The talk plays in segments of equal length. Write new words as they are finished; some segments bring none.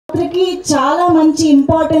కి చాలా మంచి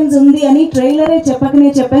ఇంపార్టెన్స్ ఉంది అని ట్రైలరే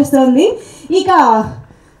చెప్పకనే చెప్పేస్తోంది. ఇక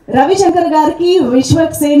రవిశంకర్ గారికి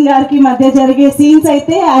విశ్వక్ సేన్ గారికి మధ్య జరిగే సీన్స్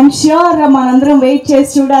అయితే ఐఎమ్ ష్యూర్ మనందరం వెయిట్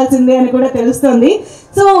చేసి చూడాల్సిందే అని కూడా తెలుస్తుంది.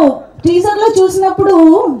 సో టీజర్లో చూసినప్పుడు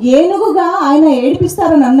ఏనుగుగా ఆయన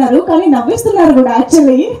ఏడిపిస్తారని అన్నారు, కానీ నవ్విస్తున్నారు కూడా.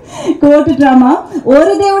 Actually court drama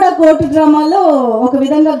Oridevuda court డ్రామాలో ఒక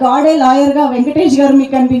విధంగా గాడే లాయర్గా వెంకటేష్ గారు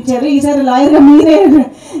మీకు కనిపించారు, ఈసారి లాయర్గా మీరే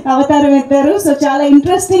అవతారం ఎత్తారు. సో చాలా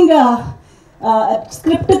ఇంట్రెస్టింగ్గా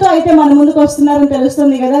స్క్రిప్ట్తో అయితే మన ముందుకు వస్తున్నారని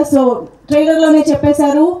తెలుస్తుంది కదా. సో ట్రైలర్లోనే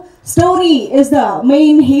చెప్పేశారు story is the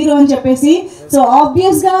main hero అని చెప్పేసి. సో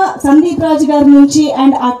ఆబ్వియస్గా సందీప్ రాజ్ గారి నుంచి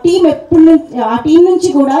అండ్ ఆ టీం నుంచి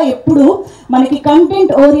కూడా ఎప్పుడు మనకి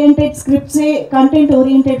కంటెంట్ ఓరియంటెడ్ స్క్రిప్ట్సే, కంటెంట్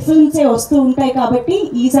ఓరియంటెడ్ ఫిల్మ్సే వస్తూ ఉంటాయి. కాబట్టి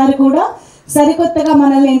ఈసారి కూడా సరికొత్తగా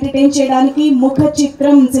మనల్ని ఎంటర్టైన్ చేయడానికి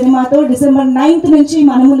ముఖచిత్రం సినిమాతో December 9th నుంచి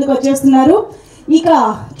మన ముందుకు వచ్చేస్తున్నారు. ఇక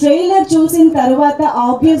ట్రైలర్ చూసిన తర్వాత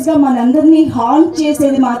ఆబ్వియస్గా మనందరినీ హాంట్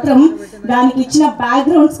చేసేది మాత్రం దానికి ఇచ్చిన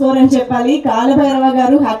బ్యాక్గ్రౌండ్ స్కోర్ అని చెప్పాలి. కాలభైరవ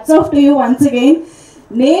గారు, hats off to you once again.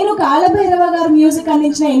 నేను కాలభైరవ గారు మ్యూజిక్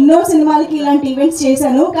అందించిన ఎన్నో సినిమాలకి ఇలాంటి ఈవెంట్స్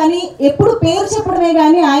చేశాను, కానీ ఎప్పుడు పేరు చెప్పడమే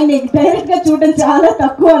కానీ ఆయన డైరెక్ట్గా చూడడం చాలా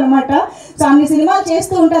తక్కువ అనమాట. సో అన్ని సినిమాలు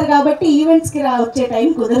చేస్తూ ఉంటారు కాబట్టి ఈవెంట్స్కి వచ్చే టైం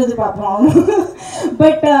కుదరదు పాపం. అవును,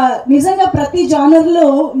 బట్ నిజంగా ప్రతి జానర్లో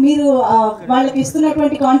మీరు వాళ్ళకి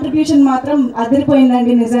ఇస్తున్నటువంటి కాంట్రిబ్యూషన్ మాత్రం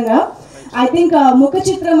అదిరిపోయిందండి నిజంగా. ఐ థింక్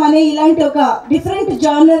ముఖచిత్రం అనే ఇలాంటి ఒక డిఫరెంట్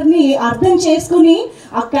జానర్ని అర్థం చేసుకుని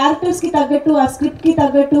ఆ క్యారెక్టర్స్కి తగ్గట్టు, ఆ స్క్రిప్ట్కి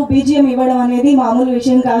తగ్గట్టు బీజిఎం ఇవ్వడం అనేది మామూలు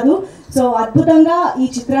విషయం కాదు. సో అద్భుతంగా ఈ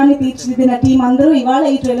చిత్రాన్ని తీర్చిదిద్దిన టీం అందరూ ఇవాళ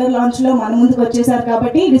ఈ ట్రైలర్ లాంచ్లో మన ముందుకు వచ్చేసారు.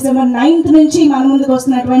 కాబట్టి December 9th నుంచి మన ముందుకు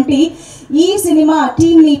వస్తున్నటువంటి ఈ సినిమా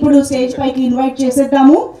టీంని ఇప్పుడు స్టేజ్ పైకి ఇన్వైట్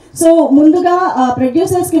చేసేద్దాము. సో ముందుగా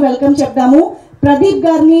ప్రొడ్యూసర్స్కి వెల్కమ్ చెప్దాము. ప్రదీప్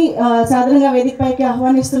గారిని సాధారణంగా వేదిక పైకి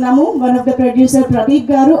ఆహ్వానిస్తున్నాము. One of the producer Pradeep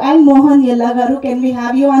గారు అండ్ మోహన్ ఎల్లా గారు, can we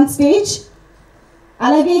have you on stage.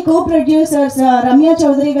 అలాగే కో ప్రొడ్యూసర్స్ రమ్య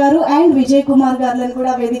చౌదరి గారు అండ్ విజయ్ కుమార్ గారులను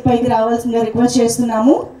కూడా వేదిక పైకి రావాల్సిందిగా రిక్వెస్ట్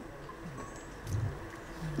చేస్తున్నాము.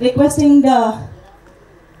 Requesting the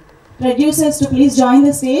producers to please join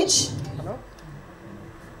the stage.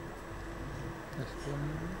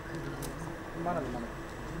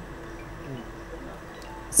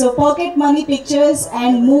 So pocket money pictures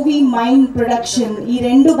and movie mind production, ఈ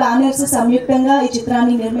రెండు బ్యానర్స్ సంయుక్తంగా ఈ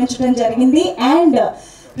చిత్రాన్ని నిర్మించడం జరిగింది. అండ్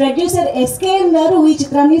ప్రొడ్యూసర్ ఎస్కేఎం గారు ఈ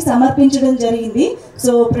చిత్రాన్ని సమర్పించడం జరిగింది.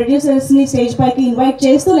 సో ప్రొడ్యూసర్స్ని స్టేజ్ పైకి ఇన్వైట్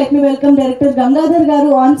చేస్తూ let me welcome director Gangadhar గారు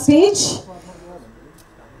ఆన్ స్టేజ్.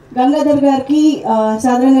 గంగాధర్ గారికి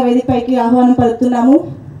సాధారణంగా వేదిక పైకి ఆహ్వానం పలుకుతున్నాము.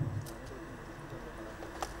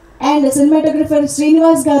 అండ్ సినిమాటోగ్రఫర్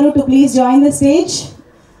శ్రీనివాస్ గారు to please join the stage.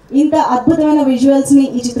 ఇంత అద్భుతమైన విజువల్స్ని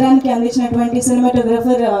ఈ చిత్రానికి అందించినటువంటి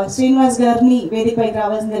సినిమాటోగ్రఫర్ శ్రీనివాస్ గారిని వేదిక పైకి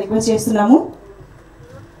రావాల్సిందిగా రిక్వెస్ట్ చేస్తున్నాము.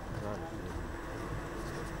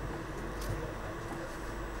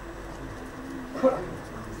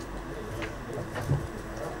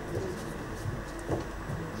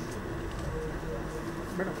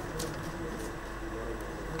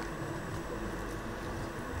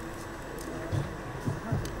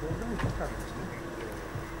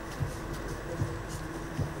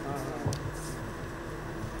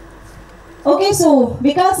 Okay, so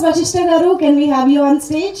vikas vasishta garu, can we have you on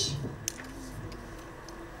stage?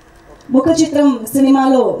 ముఖచిత్రం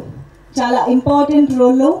సినిమాలో చాలా ఇంపార్టెంట్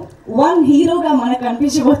రోల్లో వన్ హీరోగా మనకు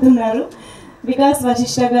కనిపించబోతున్నారు వికాస్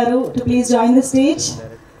వశిష్ట గారు. To please join the stage.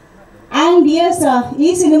 And yes, ఈ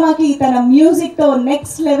సినిమాకి తన మ్యూజిక్తో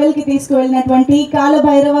నెక్స్ట్ లెవెల్కి తీసుకువెళ్ళినటువంటి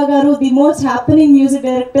కాలభైరవ గారు, the most happening music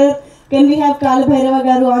director. Can we have Kalabhairava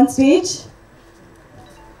గారు ఆన్ స్టేజ్?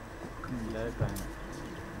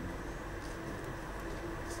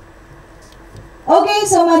 ఓకే,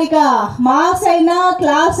 సో మరిక మాస్ అయినా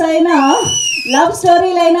క్లాస్ అయినా లవ్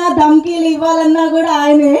స్టోరీలైనా ధమ్కీలు ఇవ్వాలన్నా కూడా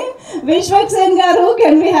ఆయనే. విశ్వక్ సెన్ గారు,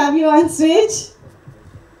 can we have you on stage?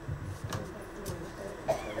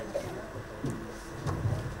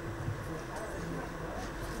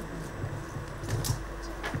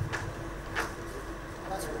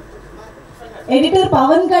 Editor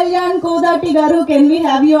Pawan Kalyan Kodati గారు, can we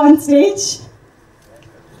have you on stage?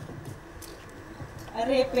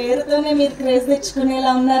 అరే, పేరుతోనే మీరు క్రేజ్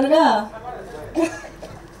తెచ్చుకునేలా ఉన్నారుగా.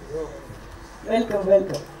 Welcome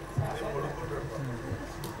welcome.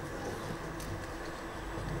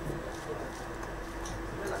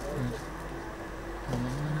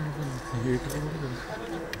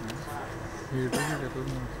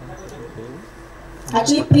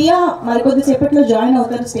 యాక్చువల్లీ ప్రియా మరికొద్ది సేపట్లో జాయిన్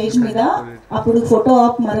అవుతారు స్టేజ్ మీద, అప్పుడు ఫోటో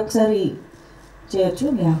ఆప్ మరొకసారి చేయొచ్చు.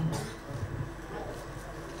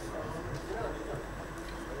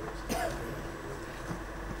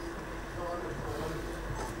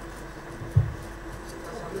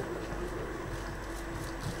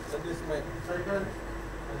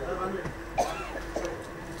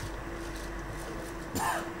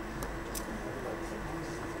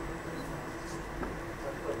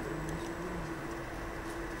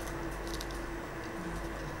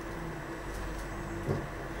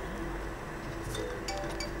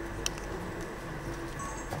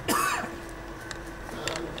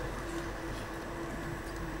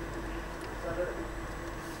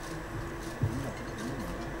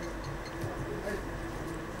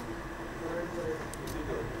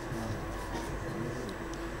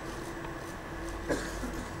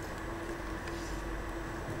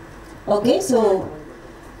 ఓకే, సో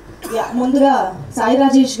ముందుగా సాయి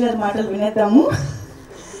రాజేష్ గారి మాటలు వినేద్దాము.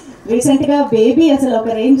 రీసెంట్గా బేబీ అసలు ఒక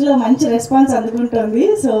రేంజ్లో మంచి రెస్పాన్స్ అందుకుంటుంది.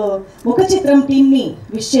 సో ముఖచిత్రం టీమ్ని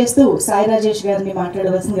విష్ చేస్తూ సాయి రాజేష్ గారిని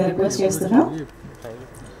మాట్లాడవలసిందిగా రిక్వెస్ట్ చేస్తున్నాం.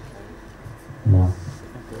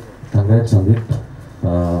 కంగ్రాట్స్ సందీప్.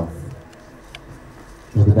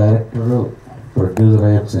 ఒక డైరెక్టర్ ప్రొడ్యూసర్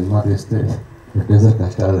అయ్యే సినిమా తీస్తే ప్రొడ్యూసర్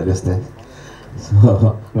కష్టాలు తెలుస్తాయి. So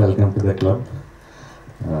welcome to the club.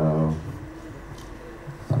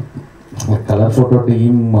 Colour photo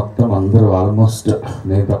team మొత్తం అందరూ ఆల్మోస్ట్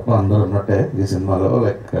నేను తప్ప అందరూ ఉన్నట్టే ఈ సినిమాలో.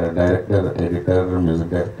 Like director, editor,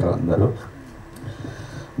 music director అందరూ.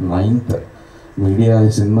 9th మీడియా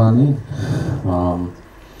ఈ సినిమాని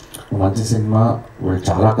మంచి సినిమా వాళ్ళు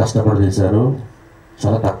చాలా కష్టపడి చేశారు.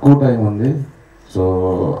 చాలా తక్కువ టైం ఉంది. సో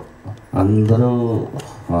అందరూ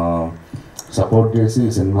సపోర్ట్ చేసి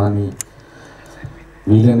ఈ సినిమాని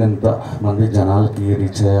వీలైనంత మంది జనాలకి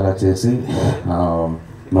రీచ్ అయ్యేలా చేసి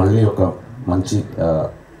మళ్ళీ ఒక మంచి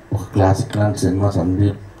ఒక క్లాసిక్ లాంటి సినిమా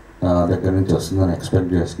సందీప్ దగ్గర నుంచి వస్తుందని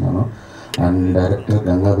ఎక్స్పెక్ట్ చేస్తున్నాను. అండ్ డైరెక్టర్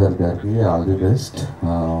గంగాధర్ గారికి ఆల్ ది బెస్ట్.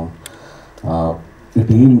 ఈ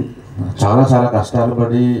టీం చాలా చాలా కష్టాలు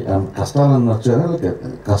పడి, కష్టాలు అని వచ్చారు,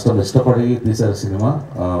 కష్టం ఇష్టపడి తీశారు cinema.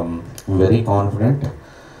 Very confident.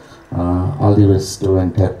 All the best to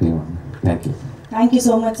entire team. Thank you. Thank you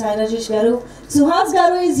so much, Sai Rajesh garu. Suhas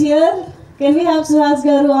garu is here. Can we have Suhas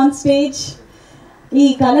garu on stage? ఈ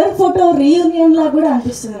కలర్ ఫోటో రీయూనియన్ లా కూడా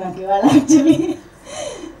అనిపిస్తుంది నాకు ఇవాళ actually.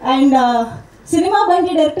 And cinema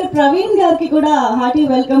బండి director Praveen గారికి కూడా hearty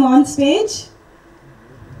welcome on stage.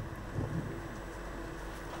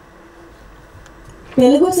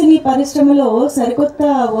 Telugu సినీ పరిశ్రమలో సరికొత్త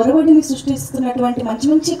ఒరవడిని సృష్టిస్తున్నటువంటి మంచి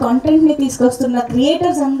మంచి కాంటెంట్ని తీసుకొస్తున్న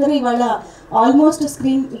క్రియేటర్స్ అందరూ ఇవాళ ఆల్మోస్ట్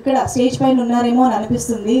స్క్రీన్ ఇక్కడ స్టేజ్ పైన ఉన్నారేమో అని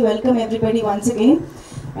అనిపిస్తుంది. Welcome everybody once again.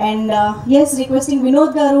 And yes, requesting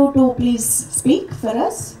Vinod గారు to please speak for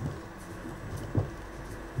us.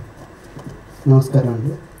 నమస్కారం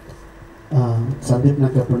అండి. సందీప్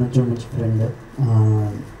నాకు ఎప్పటి నుంచో మంచి ఫ్రెండ్.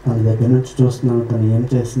 తన దగ్గర నుంచి చూస్తున్నాను, తను ఏం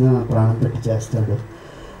చేసినా ప్రాణం పెట్టి చేస్తాడు.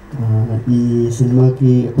 ఈ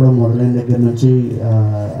సినిమాకి ఎప్పుడో మొదలైన దగ్గర నుంచి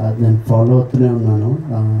నేను ఫాలో అవుతూనే ఉన్నాను.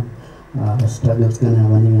 స్ట్రగుల్స్ కానీ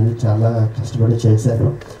అవన్నీ కానీ చాలా కష్టపడి చేశారు.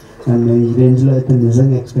 అండ్ ఈ రేంజ్లో అయితే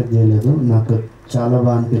నిజంగా ఎక్స్పెక్ట్ చేయలేదు. నాకు చాలా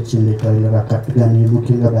బాగా అనిపించింది ట్రైలర్. ఆ కట్ కానీ,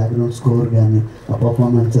 ముఖ్యంగా బ్యాక్గ్రౌండ్ స్కోర్ కానీ, ఆ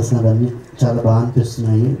పర్ఫార్మెన్సెస్ అవన్నీ చాలా బాగా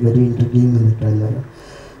అనిపిస్తున్నాయి. వెరీ ఇంట్రిగింగ్ ఉంది ట్రైలర్.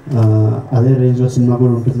 అదే రేంజ్లో సినిమా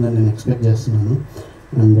కూడా ఉంటుందని నేను ఎక్స్పెక్ట్ చేస్తున్నాను.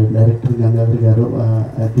 అండ్ డైరెక్టర్ గంగాధర్ గారు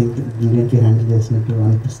ఐ థింక్ బ్రిలియంట్లీ హ్యాండిల్ చేసినట్టు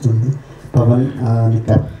అనిపిస్తుంది. పవన్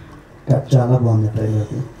కట్ చాలా బాగుంది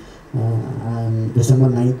ట్రైలర్. December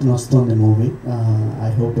 9th వస్తుంది movie. I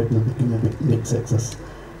hope it will become a big success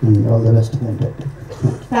and all the best.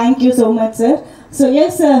 Thank you so much sir. So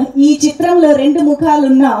yes, ఈ చిత్రంలో రెండు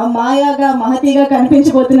ముఖాలున్న మాయాగా, మహతిగా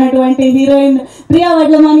కనిపించబోతున్నటువంటి heroine Priya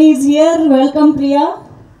Vadlamani is here. Welcome Priya.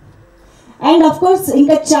 And of course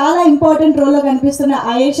ఇంకా చాలా important రోల్లో కనిపిస్తున్న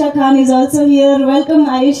ayesha Khan is also here. Welcome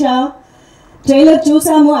ayesha. Trailer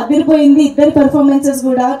చూసాము, అదిరిపోయింది. ఇద్దరు పెర్ఫార్మెన్సెస్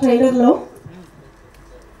కూడా ట్రైలర్లో.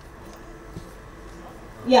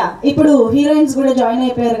 ఇప్పుడు హీరోయిన్స్ కూడా జాయిన్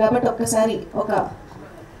అయిపోయారు కాబట్టి ఒక్కసారి ఒక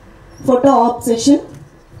ఫోటో ఆప్ సెషన్.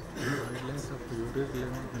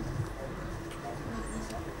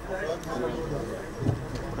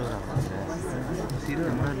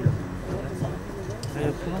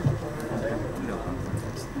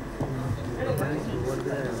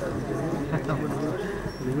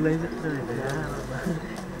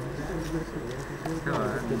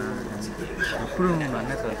 ఎప్పుడు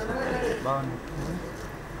అన్నీ బాగుంది.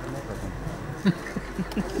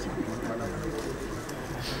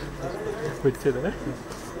 వచ్చేదా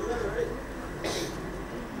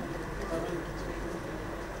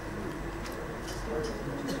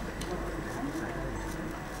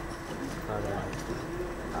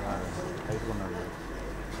అయిపోన్నాడు.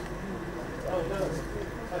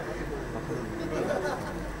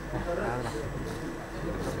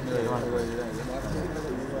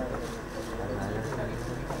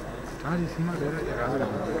 సినిమా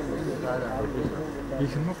ఈ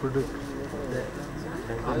సినిమా ప్రొడ్యూస్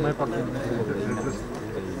అమ్మాయి పక్కన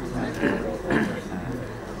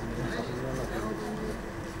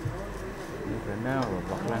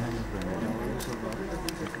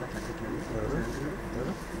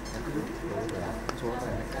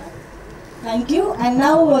Thank you. And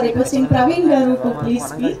now requesting Praveen Garu to please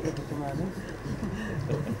speak.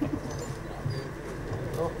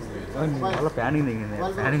 వాళ్ళ ప్యానింగ్ దిగింది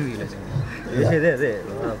ప్యానింగ్ దిగలేదు చేసేదే అదే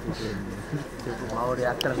మావాడి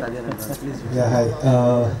యాక్టర్ హాయ్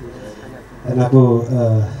నాకు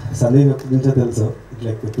సందీప్ ఎప్పటి నుంచో తెలుసు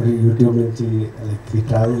లైక్ ఇప్పుడు యూట్యూబ్ నుంచి లైక్ ఈ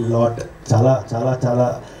ట్రావెల్ లాట్ చాలా చాలా చాలా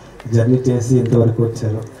జర్నీ చేసి ఇంతవరకు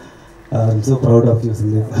వచ్చారు. I'm so proud of you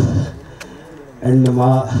Sandeep. And మా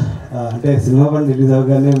అంటే సినిమా పని రిలీజ్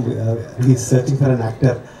అవ్వగానే he searching for an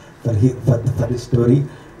actor for the story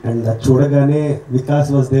and అది చూడగానే Vikas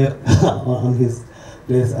was there on his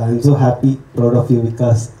place. I'm so happy proud of you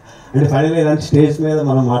Vikas. అంటే ఫైనల్లీ ఇలాంటి స్టేజ్ మీద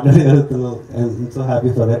మనం మాట్లాడగలుగుతున్నాం. I'm so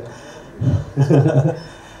happy for that.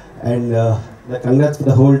 And the congrats for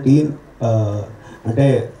the whole team. అంటే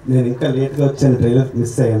నేను ఇంకా లేట్గా వచ్చాను, ట్రైలర్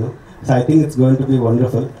మిస్ అయ్యాను. So I think it's going to be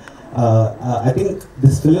wonderful. I think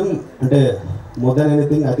this film అంటే more than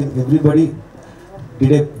anything, I think everybody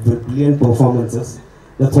did a brilliant performances.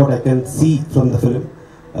 That's what I can see from the film.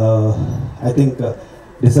 I think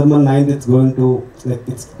December 9th it's going to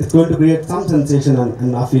going to create some sensation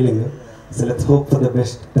and our feeling. So let's hope for the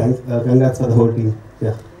best. Congrats for the whole team.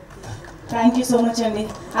 Yeah. Thank you so much అండి.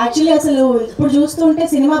 Actually అసలు ఇప్పుడు చూస్తుంటే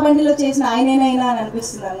cinema బండిలో చేసిన ఆయనేనైనా అని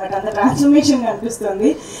అనిపిస్తుంది అనమాట. అంత ట్రాన్స్ఫర్మేషన్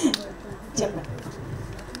అనిపిస్తుంది. చెప్పండి.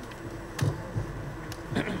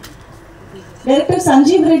 Director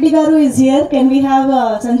Sanjeev Reddy Garu is here. Can we have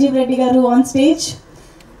Sanjeev Reddy Garu on stage?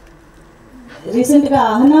 రీసెంట్గా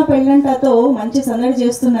అహనా పెళ్ళంటతో మంచి సందడి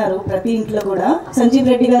చేస్తున్నారు ప్రతి ఇంట్లో కూడా. సంజీవ్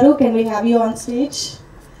రెడ్డి గారు, can we have you on stage?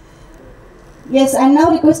 Yes. And now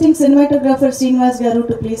requesting cinematographer Srinivas గారు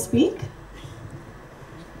టు ప్లీజ్ స్పీక్.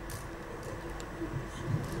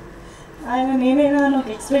 ఆయన నేనైనా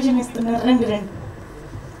ఒక ఎక్స్ప్రెషన్ ఇస్తున్నారు. రండి రండి.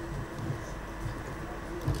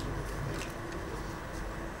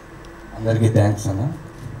 అందరికీ థ్యాంక్స్ అన్న,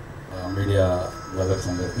 మీడియా బ్రదర్స్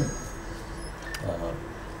అందరికీ.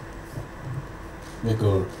 మీకు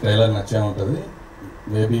ట్రైలర్ నచ్చే ఉంటుంది.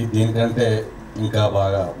 మేబీ దీనికంటే ఇంకా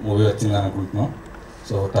బాగా మూవీ వచ్చిందని అనుకుంటున్నాం.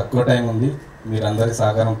 సో తక్కువ టైం ఉంది, మీరందరి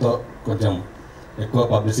సహకారంతో కొంచెం ఎక్కువ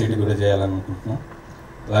పబ్లిసిటీ కూడా చేయాలనుకుంటున్నాం.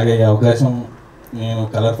 అలాగే ఈ అవకాశం నేను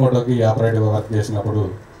కలర్ ఫోటోకి ఆపరేటివ్ వర్క్ చేసినప్పుడు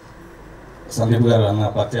సందీప్ గారు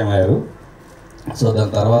అన్న పరిచయం అయ్యారు. సో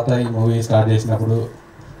దాని తర్వాత ఈ మూవీ స్టార్ట్ చేసినప్పుడు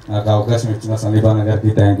నాకు అవకాశం ఇచ్చిన సందీప్ అన్న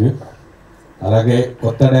గారికి థ్యాంక్ యూ. అలాగే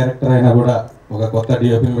కొత్త డైరెక్టర్ అయినా కూడా ఒక కొత్త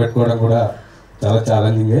డిఓపిని పెట్టుకోవడం కూడా చాలా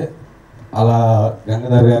ఛాలెంజింగే. అలా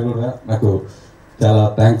గంగాధర్ గారు కూడా నాకు చాలా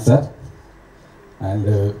థ్యాంక్స్ సార్. అండ్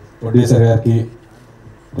ప్రొడ్యూసర్ గారికి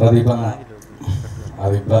ప్రదీప్ అన్న,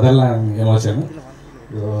 అది బ్రదర్ ఎమోషన్.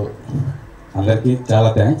 సో అందరికీ చాలా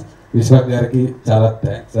థ్యాంక్స్. విశ్వక్ గారికి చాలా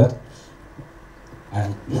thanks sir.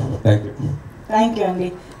 And thank you. Thank you అండి.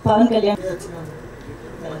 పవన్ కళ్యాణ్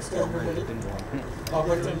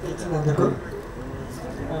ఆపర్చునిటీ ఇచ్చినందుకు.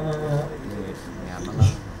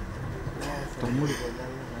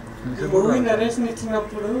 మూవీ నరేషన్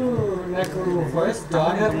ఇచ్చినప్పుడు నాకు ఫస్ట్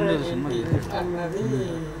జానర్ అన్నది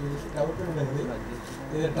డౌట్ ఉండేది.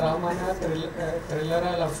 ఇది డ్రామానా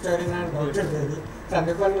థ్రిల్లరా లవ్ స్టోరీనా అని డౌట్ ఉండేది.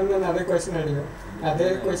 సందీపన్న నన్ను అదే క్వశ్చన్ అడిగా.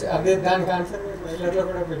 అదే దానికి ఆన్సర్ మేము ట్రైలర్లో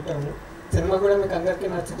కూడా పెట్టాము. సినిమా కూడా మీకు అందరికీ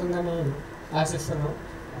నచ్చుతుందని ఆశిస్తున్నాం.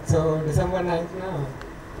 సో December 9th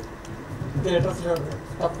థియేటర్స్లో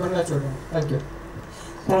తప్పకుండా చూడండి. Thank you.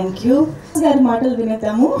 Thank you. గారి మాటలు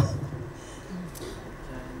వినేద్దాము.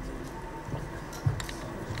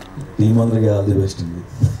 టీమ్ అందరికీ ఆల్ ది బెస్ట్ అండి.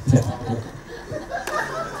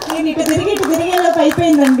 నేను ఇటు తిరిగేలోపు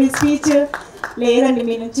అయిపోయిందండి స్పీచ్. లేదండి,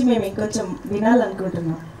 మీ నుంచి మేము ఇంకొంచెం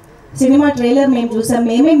వినాలనుకుంటున్నాం. సినిమా ట్రైలర్ మేము చూసాం,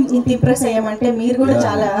 మేమే ఇంత ఇంప్రెస్ అయ్యామంటే మీరు కూడా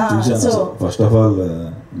చాలా. So first of all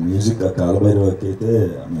music కాల భైరవకి అయితే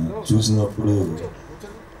చూసినప్పుడు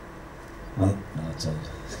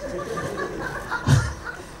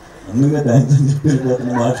అందుకే థ్యాంక్స్ అని చెప్పి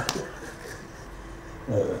వెళ్ళిపోతున్న మాట.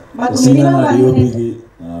 డిఓపికి,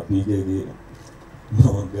 పీకేకి,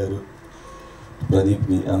 మోహన్ గారు,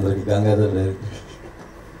 ప్రదీప్కి, అందరికి, Gangadhar director,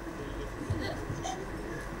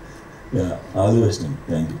 all the best అండి.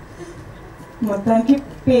 Thank you. మొత్తానికి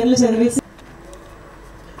పేర్లు చదివేసి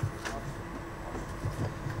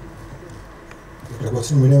ఇక్కడికి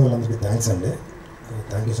వచ్చిన మీడియా వాళ్ళందరికీ థ్యాంక్స్ అండి.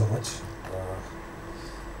 Thank you so much.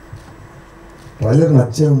 Trailer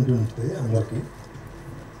నచ్చే ఉంటుంది అందరికీ.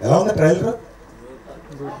 ఎలా ఉంది ట్రైలర్?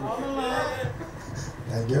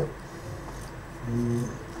 Thank you.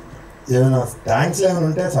 ఏమైనా థ్యాంక్స్ ఏమైనా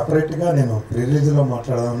ఉంటే సపరేట్గా నేను ప్రీ రిలీజ్లో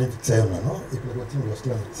మాట్లాడదామని ఫిక్స్ అయి ఉన్నాను. ఇక్కడికి వచ్చిన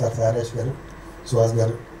గెస్ట్లు సార్ సారేష్ గారు, సుహాస్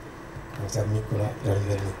గారు, సార్ మీకు కూడా రవి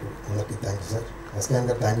గారు, మీకు అందరికీ థ్యాంక్ యూ సార్. ఎస్కేఎన్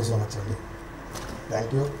గారు థ్యాంక్ యూ సో మచ్ అండి.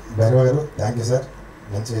 Thank you. భైరవ గారు థ్యాంక్ యూ సార్.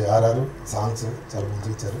 మంచి ఆర్ఆర్ సాంగ్స్ చాలా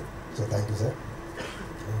మంచిగా ఇచ్చారు. So thank you sir.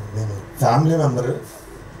 నేను ఫ్యామిలీ మెంబరు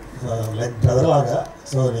లైక్ బ్రదర్ లాగా,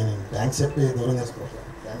 సో నేను థ్యాంక్స్ చెప్పి దూరం చేసుకోవాలి.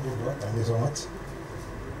 Thank you bro, thank you so much.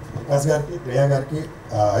 Vikas గారికి, ప్రియా గారికి,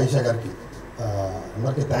 ayesha గారికి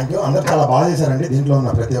అందరికీ థ్యాంక్ యూ. అందరు చాలా బాగా చేశారండి. దీంట్లో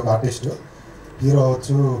ఉన్న ప్రతి ఒక్క ఆర్టిస్టు, హీరో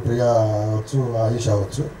అవ్వచ్చు, ప్రియా అవ్వచ్చు, ayesha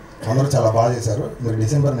అవ్వచ్చు, అందరూ చాలా బాగా చేశారు. మీరు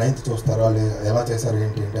December 9th చూస్తారు వాళ్ళు ఎలా చేశారు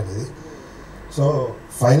ఏంటి అనేది. సో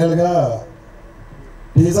ఫైనల్గా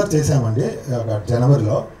టీజర్ చేసామండి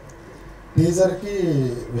జనవరిలో. టీజర్కి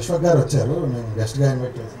విశ్వక్ గారు వచ్చారు, నేను గెస్ట్గా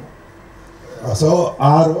ఇన్వైట్ చేశాను. సో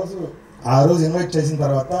ఆ రోజు ఇన్వైట్ చేసిన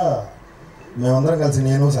తర్వాత మేమందరం కలిసి,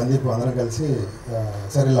 నేను సందీప్ అందరం కలిసి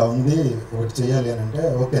సరే ఇలా ఉంది ఒకటి చేయాలి అని అంటే,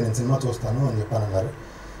 ఓకే నేను సినిమా చూస్తాను అని చెప్పాను అన్నారు.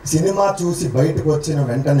 సినిమా చూసి బయటకు వచ్చిన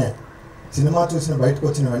వెంటనే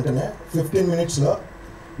 15 minutesలో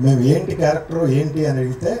మేము ఏంటి క్యారెక్టర్ ఏంటి అని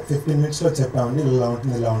అడిగితే 15 minutesలో చెప్పామండి. ఇలా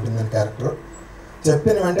ఉంటుంది అని క్యారెక్టర్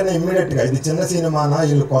చెప్పిన వెంటనే ఇమ్మీడియట్గా ఇది చిన్న సినిమానా,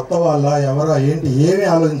 వీళ్ళు కొత్త వాళ్ళ ఎవరో ఏంటి ఏమీ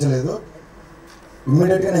ఆలోచించలేదు.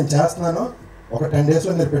 ఇమ్మీడియట్గా నేను చేస్తున్నాను, ఒక 10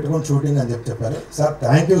 daysలో మీరు పెట్టుకొని షూటింగ్ అని చెప్పారు. Sir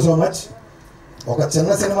thank you so much. ఒక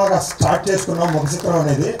చిన్న సినిమాగా స్టార్ట్ చేసుకున్నాం ముఖచిత్రం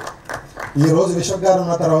అనేది. ఈరోజు విశ్వక్ గారు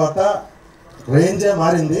ఉన్న తర్వాత రేంజే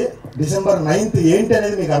మారింది. December 9th ఏంటి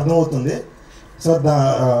అనేది మీకు అర్థమవుతుంది. సో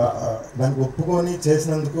దానికి ఒప్పుకొని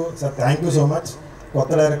చేసినందుకు sir thank you so much.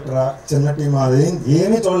 కొత్త డైరెక్టరా, చిన్న టీమ్, అది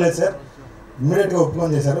ఏమీ చూడలేదు సార్, ఇమ్మీడియట్గా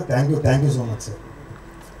ఒప్పుకొని చేశారు. Thank you so much sir.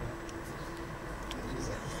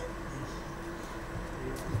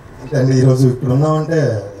 అంటే అండి ఈరోజు ఇక్కడ ఉన్నామంటే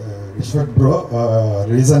విశ్వక్ బ్రో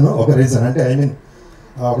ఒక రీజన్ అంటే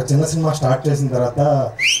ఒక చిన్న సినిమా స్టార్ట్ చేసిన తర్వాత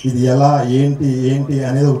ఇది ఎలా ఏంటి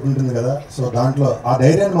అనేది ఒకటి ఉంటుంది కదా. సో దాంట్లో ఆ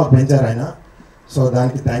ధైర్యాన్ని మాకు పెంచారు ఆయన. సో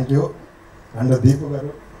దానికి థ్యాంక్ యూ. అండ్ దీపు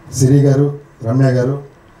గారు, సిరి గారు, రమ్య గారు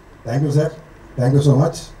thank you sir. Thank you so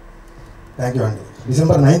much. Thank you అండి.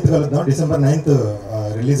 December 9th కలుద్దాం. December 9th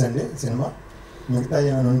రిలీజ్ అండి సినిమా. మిగతా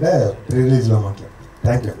ఏమైనా ఉంటే ప్రీ రిలీజ్లో మాట్లాడు.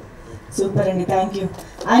 Thank you. సూపర్ అండి, థ్యాంక్ యూ.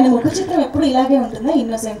 ఆయన ముఖ చిత్రం ఎప్పుడు ఇలాగే ఉంటుందా,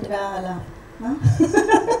 ఇన్నోసెంట్గా అలా?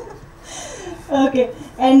 ఓకే.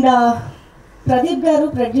 అండ్ ప్రదీప్ గారు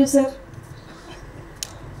ప్రొడ్యూసర్,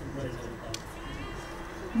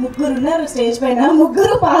 ముగ్గురు ఉన్నారు స్టేజ్ పైన,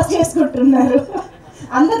 ముగ్గురు పాస్ చేసుకుంటున్నారు.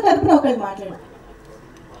 అందరి తరపున ఒకళ్ళు మాట్లాడు,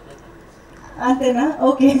 అంతేనా?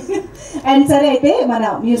 ఓకే. అండ్ సరే అయితే మన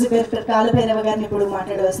మ్యూజిక్ డైరెక్టర్ కాలా భైరవ గారిని ఇప్పుడు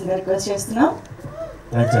మాట్లాడవలసిందిగా రిక్వెస్ట్ చేస్తున్నాం.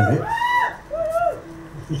 థ్యాంక్స్ అండి.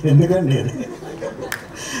 ఎందుకండి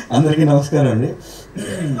అందరికీ నమస్కారం అండి.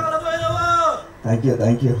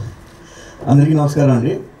 Thank you. అందరికీ నమస్కారం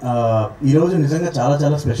అండి. ఈరోజు నిజంగా చాలా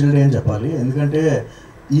చాలా స్పెషల్ డే అని చెప్పాలి. ఎందుకంటే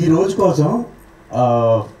ఈ రోజు కోసం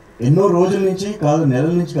ఎన్నో రోజుల నుంచి కాదు,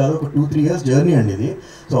 నెలల నుంచి కాదు, ఒక 2-3 years జర్నీ అండి ఇది.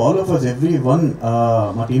 So all of us every one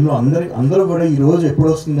మా టీంలో అందరూ కూడా ఈరోజు ఎప్పుడు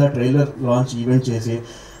వస్తుందా ట్రైలర్ లాంచ్ ఈవెంట్ చేసి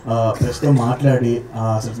ప్రెస్తో మాట్లాడి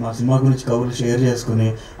అసలు మా సినిమా గురించి కవర్లు షేర్ చేసుకుని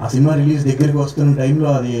ఆ సినిమా రిలీజ్ దగ్గరికి వస్తున్న టైంలో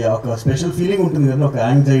అది ఒక స్పెషల్ ఫీలింగ్ ఉంటుంది కదా, ఒక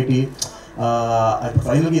యాంగ్జైటీ.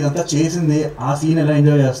 ఫైనల్గా ఇదంతా చేసింది, ఆ సీన్ ఎలా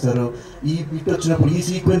ఎంజాయ్ చేస్తారు, ఈ బిట్ వచ్చినప్పుడు ఈ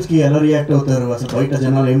సీక్వెన్స్కి ఎలా రియాక్ట్ అవుతారు, అసలు బయట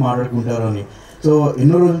జనాలు ఏం మాట్లాడుకుంటారు అని. సో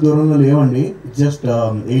ఎన్నో రోజుల దూరంలో లేవండి, just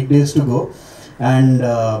 8 days to go. And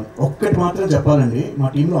ఒక్కటి మాత్రం చెప్పాలండి, మా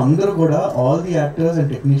టీంలో అందరూ కూడా all the actors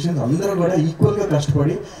and technicians అందరూ కూడా ఈక్వల్గా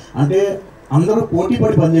కష్టపడి, అంటే అందరూ పోటీ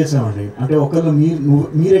పడి పనిచేసామండి. అంటే ఒకళ్ళు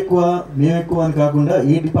మీరు ఎక్కువ మేము ఎక్కువ అని కాకుండా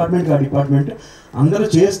ఏ డిపార్ట్మెంట్కి ఆ డిపార్ట్మెంట్ అందరూ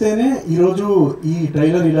చేస్తేనే ఈరోజు ఈ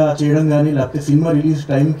ట్రైలర్ ఇలా చేయడం కానీ, లేకపోతే సినిమా రిలీజ్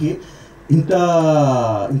టైంకి ఇంత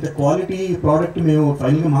క్వాలిటీ ప్రోడక్ట్ మేము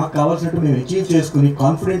ఫైనల్గా మాకు కావాల్సినట్టు మేము అచీవ్ చేసుకుని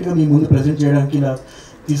కాన్ఫిడెంట్గా మీ ముందు ప్రజెంట్ చేయడానికి ఇలా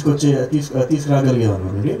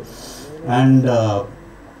తీసుకురాగలిగేవాళ్ళండి. అండ్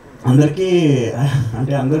అందరికీ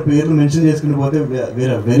అంటే అందరి పేర్లు మెన్షన్ చేసుకుని పోతే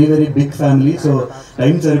వేరే very very big family, so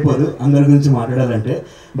time సరిపోదు అందరి గురించి మాట్లాడాలంటే.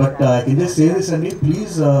 But I can just say this అండి,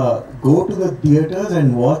 please go to the theatres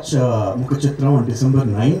and watch ముఖచిత్రం on December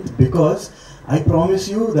 9th, because I promise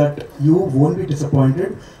you that you won't be disappointed.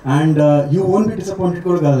 And you won't be disappointed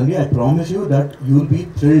కూడా కాదండి, I promise you that you will be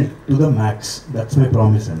thrilled to the max. That's my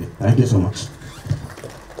promise అండి. Thank you so much.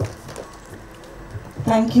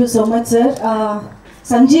 Thank you so much sir.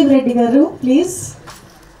 Sanjeev Reddy గారు please.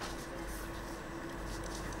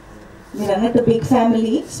 మీరు అన్నట్టు big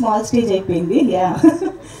family small stage అయిపోయింది. Yeah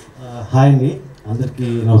hi అండి, అందరికీ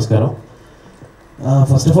నమస్కారం.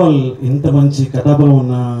 ఫస్ట్ ఆఫ్ ఆల్ ఇంత మంచి కథాబలం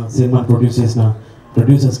ఉన్న సినిమాని ప్రొడ్యూస్ చేసిన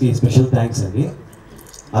ప్రొడ్యూసర్స్కి స్పెషల్ థ్యాంక్స్ అండి.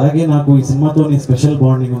 అలాగే నాకు ఈ సినిమాతో స్పెషల్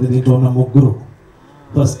బాండింగ్ ఉంది. దీంట్లో ఉన్న ముగ్గురు,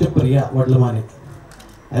 first Priya Vadlamani,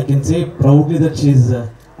 I can say proudly that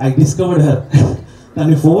I discovered her.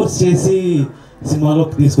 తను ఫోర్స్ చేసి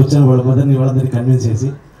సినిమాలోకి తీసుకొచ్చాను వాళ్ళ మదర్ని వాళ్ళందరినీ కన్విన్స్ చేసి,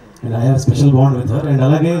 and I have special bond with her. And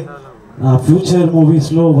అలాగే ఫ్యూచర్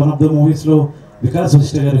మూవీస్లో వన్ ఆఫ్ ద మూవీస్లో వికాస్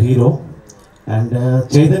వశిష్ట గారు హీరో అండ్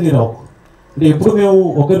చైతన్యరావు. అంటే ఎప్పుడు మేము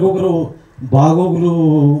ఒకరికొకరు బాగోగులు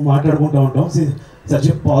మాట్లాడుకుంటూ ఉంటాం. Such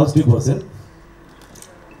a positive person.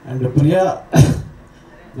 And Priya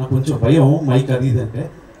నాకు కొంచెం భయం మైక్ అది ఇది అంటే.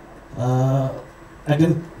 ఐ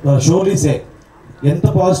కెన్ షోర్లీ సే ఎంత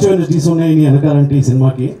పాజిటివ్ ఎనర్జీస్ ఉన్నాయి నీ వెనకాలంటే ఈ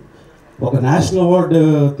సినిమాకి. ఒక నేషనల్ అవార్డు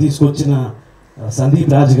తీసుకొచ్చిన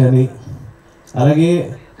సందీప్ రాజ్ కానీ, అలాగే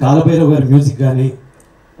కాలభైరవ్ గారి మ్యూజిక్ కానీ,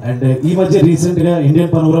 అండ్ ఈ మధ్య రీసెంట్గా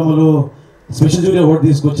ఇండియన్ పనోరమాలో స్పెషల్ జూరీ అవార్డు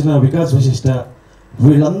తీసుకొచ్చిన వికాస్ వశిష్ట,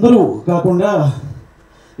 వీళ్ళందరూ కాకుండా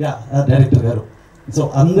డైరెక్టర్ గారు. సో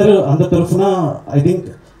అందరి తరఫున ఐ థింక్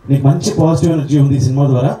నీకు మంచి పాజిటివ్ ఎనర్జీ ఉంది ఈ సినిమా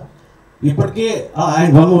ద్వారా ఇప్పటికే.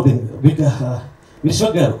 And one more thing,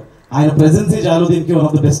 Vishwak గారు ఆయన ప్రెజెన్సే చాలు దీనికి one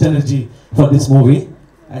of the best energy for this movie.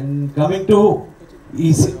 And coming to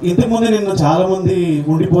ఇంతకుముందే నిన్న చాలామంది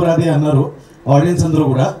ఉండిపోరాదే అన్నారు ఆడియన్స్ అందరూ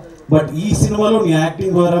కూడా, బట్ ఈ సినిమాలో నీ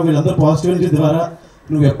యాక్టింగ్ ద్వారా వీళ్ళందరూ పాజిటివ్ ఎనర్జీ ద్వారా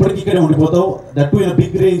నువ్వు ఎప్పటికీ ఇక్కడే ఉండిపోతావు, that to in a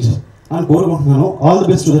big range అని కోరుకుంటున్నాను. All the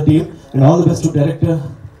best to the team and all the best to director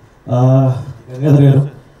Gangadhar గారు.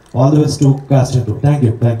 All the best to cost and thank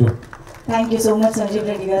you. Thank you so much, Sanjeev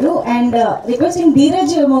Reddy garu. And requesting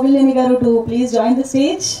Dheeraj Mobileni garu to please join the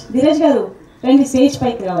stage. Dheeraj garu, rendi stage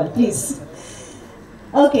paiki ravali please.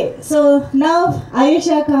 Okay, so now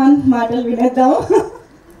Ayesha Khan matal vineddam.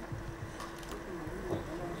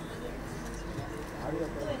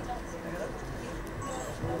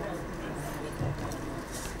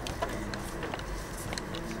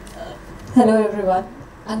 Hello everyone.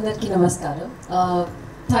 Andarki namaskaram.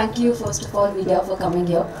 Thank you first of all media for coming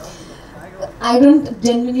here. I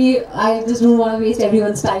just don't want to waste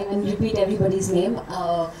everyone's time and repeat everybody's name.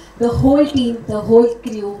 The whole team, the whole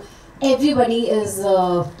crew, everybody is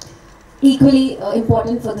equally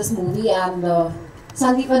important for this movie. And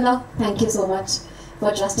Sandeep Anna, thank you so much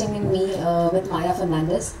for trusting in me with Maya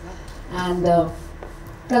Fernandez. And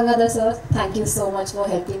Kannada sir, thank you so much for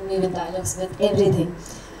helping me with dialogues, with everything.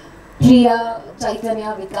 Priya,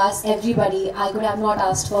 Chaitanya, Vikas, everybody. I could have not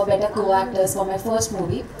asked for better co-actors for my first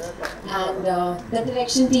movie. And the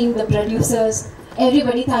direction team, the producers,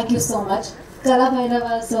 everybody, thank you so much. Kaala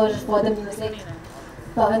Bhairava sir for the music,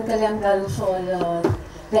 Pavan Kalyan garu for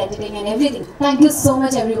the editing and everything. Thank you so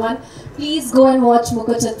much everyone. Please go and watch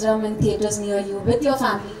Mukhachitram in theatres near you, with your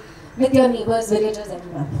family, with your neighbors, villagers,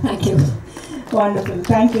 everyone. Thank you. Wonderful.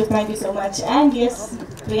 Thank you so much. And yes,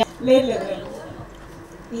 Priya, లేదు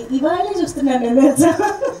ఇవాళే చూస్తున్నాను నేను తెలుసా.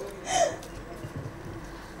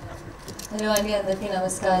 Hello అండి, అందరికీ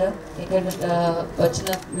నమస్కారం. ఇక్కడ వచ్చిన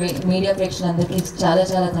మీడియా ప్రేక్షకులందరికీ చాలా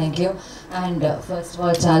చాలా thank you. And first of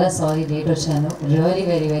all చాలా సారీ లేట్ వచ్చాను, రియలీ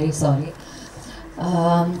వెరీ వెరీ సారీ.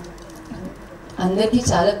 అందరికీ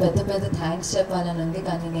చాలా పెద్ద పెద్ద థ్యాంక్స్ చెప్పాలని ఉంది,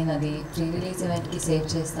 కానీ నేను అది ప్రీ రిలీజ్ ఈవెంట్కి సేవ్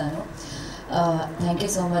చేస్తాను. Thank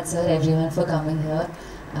you so much sir everyone for coming here.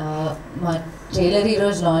 మా ట్రైలర్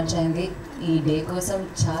ఈరోజు లాంచ్ అయింది. ఈ డే కోసం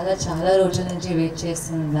చాలా చాలా రోజుల నుంచి వెయిట్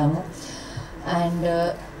చేస్తున్నాము. అండ్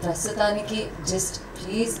ప్రస్తుతానికి జస్ట్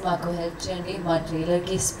ప్లీజ్ మాకు హెల్ప్ చేయండి, మా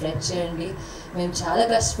ట్రైలర్కి స్ప్రెడ్ చేయండి. మేము చాలా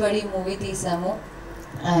కష్టపడి మూవీ తీసాము.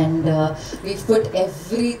 And we put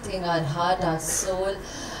everything, our heart, hour soul,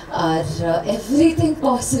 hour everything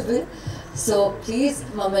possible. So please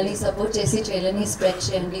మమ్మల్ని సపోర్ట్ చేసి ట్రైలర్ని స్ప్రెడ్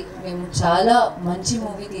చేయండి. మేము చాలా మంచి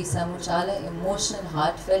మూవీ తీసాము, చాలా ఎమోషనల్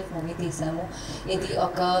హార్ట్ ఫెల్ట్ మూవీ తీసాము. ఇది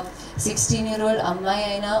ఒక 16-year-old అమ్మాయి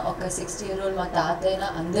అయినా, ఒక 60-year-old మా తాత అయినా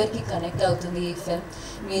అందరికీ కనెక్ట్ అవుతుంది ఈ ఫిల్మ్.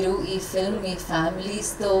 మీరు ఈ ఫిల్మ్ మీ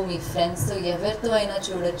ఫ్యామిలీస్తో, మీ ఫ్రెండ్స్తో, ఎవరితో అయినా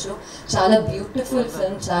చూడొచ్చు. చాలా బ్యూటిఫుల్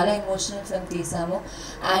ఫిల్మ్, చాలా ఎమోషనల్ ఫిల్మ్ తీసాము.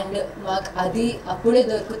 అండ్ మాకు అది అప్పుడే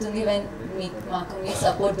దొరుకుతుంది వెన్ మాకు మీ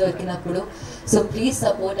సపోర్ట్ దొరికినప్పుడు. So please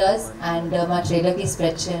support us and మా ట్రైలర్కి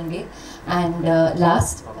స్ప్రెడ్ చేయండి. And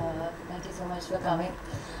last, thank you so much for coming.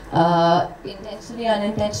 Intentionally,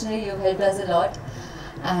 unintentionally, you've helped us a lot.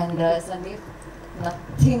 And Sandeep,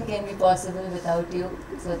 nothing can be possible without you.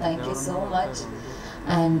 So thank you so much.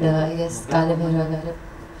 And yes, Kaala Bhairava garu,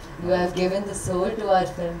 you have given the soul to our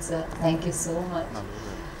film, sir. Thank you so much.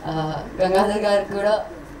 Gangadhar garu kuda,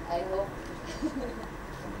 I hope.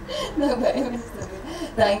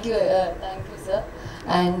 Thank you, sir.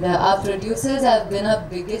 And our producers have been our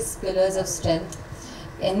biggest pillars of strength.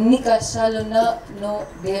 Any kashtalunna, no,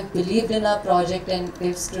 they have believed in our project and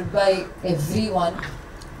they've stood by everyone.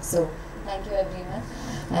 So thank you everyone.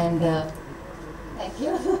 And thank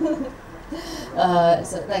you.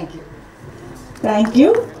 So thank you. Thank you.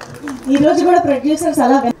 ఈరోజు కూడా producers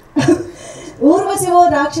అలా ఊర్వశివో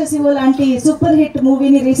రాక్షసివో లాంటి super hit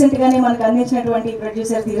మూవీని రీసెంట్గానే మనకు అందించినటువంటి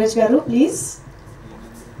producer Dheeraj గారు, please.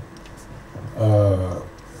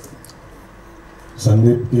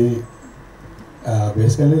 సందీప్కి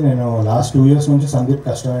basically నేను లాస్ట్ 2 years నుంచి సందీప్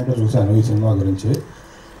కష్టం ఏంటో చూశాను ఈ సినిమా గురించి.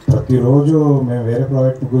 ప్రతిరోజు మేము వేరే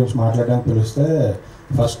ప్రాజెక్ట్ గురించి మాట్లాడడానికి పిలిస్తే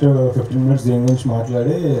ఫస్ట్ 15 minutes దీని గురించి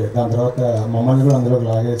మాట్లాడి దాని తర్వాత మమ్మల్ని కూడా అందులోకి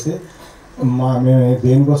లాగేసి మేము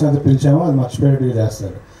దేనికోసం అయితే పిలిచామో అది మర్చిపోయేట్టుగా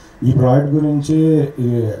చేస్తారు. ఈ ప్రాజెక్ట్ గురించి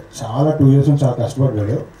చాలా 2 years నుంచి చాలా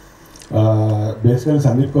కష్టపడ్డాడు. బేసికల్లీ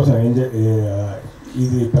సందీప్ కోసం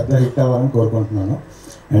ఇది పెద్ద హిట్ అవ్వాలని కోరుకుంటున్నాను.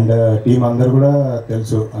 అండ్ టీం అందరు కూడా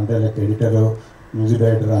తెలుసు, అంటే లైక్ ఎడిటర్, మ్యూజిక్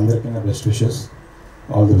డైరెక్టర్ అందరికీ నా best wishes,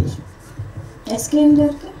 all the best.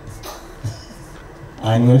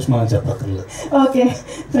 ఆయన గురించి మనం చెప్పక్కర్లేదు. ఓకే,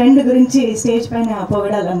 ఫ్రెండ్ గురించి స్టేజ్ పైన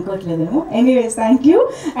పొగడాలనుకోవట్లేదేమో. Anyways, thank you.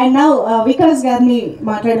 And now Vikas గారిని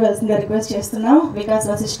మాట్లాడవలసిందిగా రిక్వెస్ట్ చేస్తున్నాం. వికాస్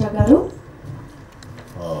వశిష్ట గారు.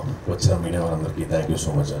 వచ్చిన మీడియా వారందరికీ థ్యాంక్ యూ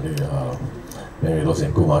సో మచ్ అండి. మేము ఈరోజు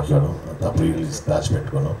ఎక్కువ మాట్లాడాం, అంతా pre release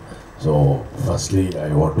దాచిపెట్టుకున్నాం. So firstly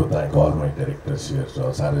I want to thank all my directors here,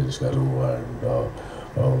 సారేష్ గారు and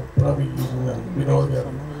ravi and Vinod garu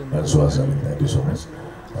and Suhas garu, thank you so much.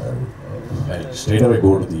 And I'll straight away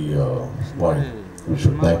go to the point. We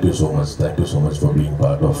should thank you so much for being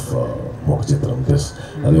part of mukhchitram. This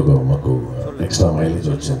adoga maku extra mileage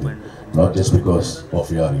ochindi, not just because of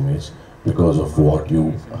your image, because of what you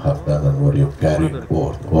have done and what you've carried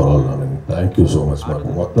overall. I mean, thank you so much. Maku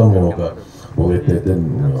mottam మేము ఒక then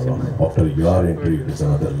after your entry it is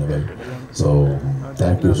another level. So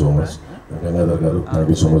thank you so much. Kannada garu, thank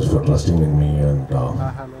you so much for trusting in me. And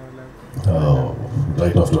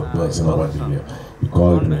right after Sinavati, he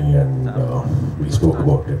called me and we spoke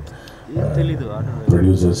about it.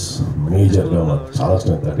 Producers major chala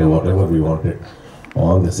strength, okay, whatever we wanted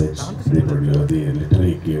on the sets they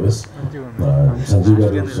literally gave us. Sanjeev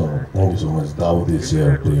garu, so thank you so much. Dawood is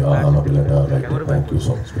here to Ahana Pilata, right? Thank you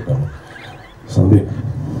so much for coming. Sandeep,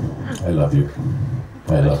 I love you.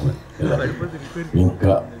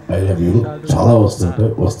 ఇంకా I love you చాలా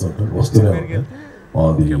వస్తూనే ఉంటాయి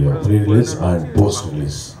on the pre release and post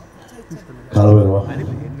release.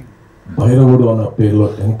 భైరవుడు అన్న పేరులో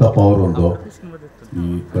ఎంత power ఉందో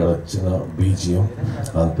ఇక్కడ వచ్చిన బీజిఎం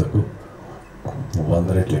అంతకు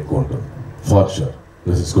 100 రెట్లు ఎక్కువ ఉంటుంది. Far sure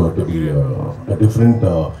this is going to be different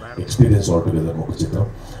experience all together ముఖచిత్రం.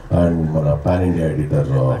 And మన pan India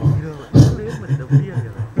editor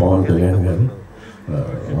Pawan Kalyan గారు,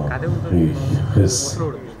 his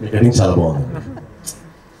editing చాలా బాగుంది.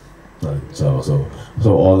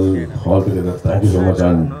 So all together, thank you so much.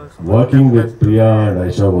 And working with Priya and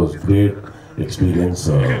Ayesha was great experience.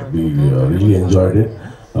 We really enjoyed it.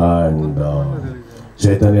 And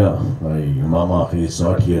Chaitanya, my mama, he is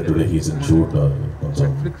not here today. He's in shoot,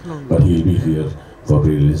 but he'll be here for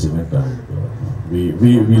pre-release event. And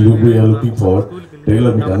we are looking forward.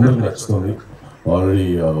 Trailer మీకు అందరికి నచ్చుతుంది.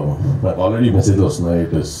 Already message వస్తున్నాయి,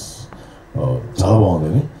 it is చాలా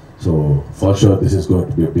బాగుందని. So for sure this is going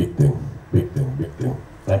to be a big thing.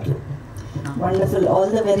 Thank you. Wonderful, all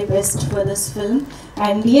the very best for this film.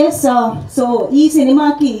 And yes, so ఈ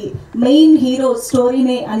సినిమాకి main hero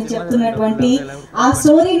స్టోరీనే అని చెప్తున్నటువంటి ఆ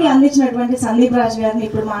స్టోరీని అందించినటువంటి సందీప్ రాజ్ గారిని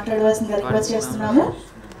ఇప్పుడు మాట్లాడవలసిందిగా రిక్వెస్ట్ చేస్తున్నాము.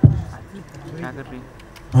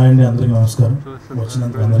 హాయ్ అండి, అందరికీ నమస్కారం.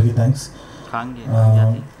 వచ్చినందుకు అందరికీ థ్యాంక్స్.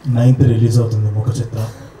 9th రిలీజ్ అవుతుంది ముఖచిత్రం.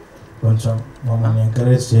 కొంచెం మమ్మల్ని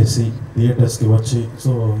ఎంకరేజ్ చేసి థియేటర్స్కి వచ్చి,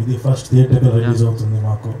 సో ఇది ఫస్ట్ థియేటర్గా రిలీజ్ అవుతుంది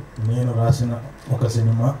మాకు. నేను రాసిన ఒక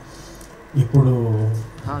సినిమా ఇప్పుడు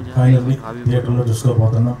ఫైనల్లీ థియేటర్లో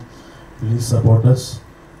చూసుకోబోతున్నాం. Please supporters.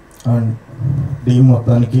 అండ్ టీం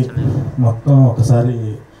మొత్తం ఒకసారి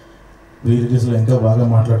ప్రీ రిలీజ్లో ఇంకా బాగా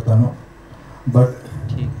మాట్లాడతాను. బట్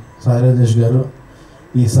సాయిరాజేష్ గారు,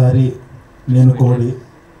 ఈసారి నేను కోడి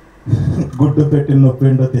గుడ్డు పెట్టి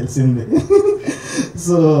నొప్పిండో తెలిసింది.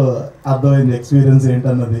 సో అర్థమైంది ఎక్స్పీరియన్స్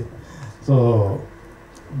ఏంటన్నది. సో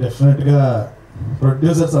డెఫినెట్గా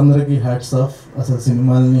ప్రొడ్యూసర్స్ అందరికీ హ్యాట్స్ ఆఫ్. అసలు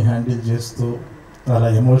సినిమాల్ని హ్యాండిల్ చేస్తూ, అలా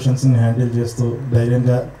ఎమోషన్స్ని హ్యాండిల్ చేస్తూ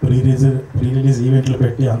ధైర్యంగా ప్రీ రిలీజ్ ఈవెంట్లు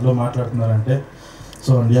పెట్టి అందులో మాట్లాడుతున్నారంటే,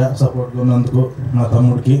 సో ఇండియా సపోర్ట్గా ఉన్నందుకు మా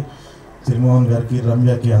తమ్ముడికి, సిరిమోహన్ గారికి,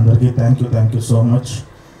 రమ్యకి అందరికీ thank you so much.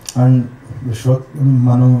 And Vishwak,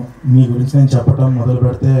 మనం మీ గురించి నేను చెప్పడం మొదలు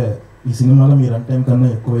పెడితే ఈ సినిమాలో మీ రన్ టైం కన్నా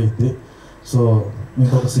ఎక్కువ అయింది. సో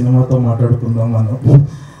ఇంకొక సినిమాతో మాట్లాడుకుందాం మనం.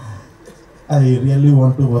 I really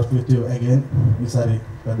want to work with you again, ఈసారి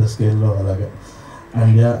పెద్ద స్కేల్లో అలాగే.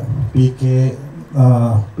 అండ్ యా, పీకే,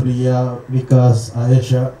 ప్రియా, వికాస్,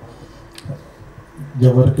 ఆయేషా,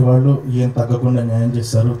 ఎవరికి వాళ్ళు ఏం తగ్గకుండా న్యాయం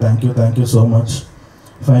చేశారు. Thank you so much.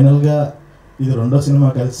 ఫైనల్గా ఇది రెండో సినిమా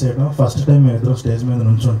కలిసి చేయడం. ఫస్ట్ టైం మేము ఇద్దరు స్టేజ్ మీద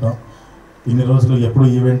నుంచుంటాం. ఇన్ని రోజులు ఎప్పుడు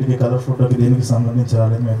ఈవెంట్కి కలర్ ఫోటోకి దేనికి సంబంధించి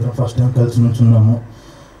రాలేదు. మేము ఇద్దరం ఫస్ట్ టైం కలిసి నుంచున్నాము.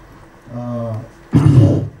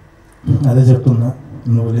 అదే చెప్తున్నా,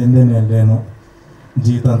 నువ్వు లేనిదే నేను లేను,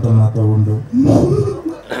 జీవితాంతం నాతో ఉండు.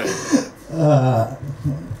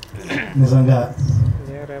 నిజంగా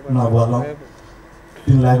నా బలం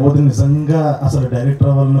లేకపోతే నిజంగా అసలు డైరెక్టర్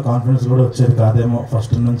అవ్వాలన్న కాన్ఫిడెన్స్ కూడా వచ్చేది కాదేమో.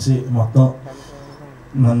 ఫస్ట్ నుంచి మొత్తం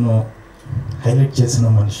నన్ను హైలైట్ చేసిన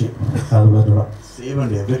మనిషి బైరవ. సేమ్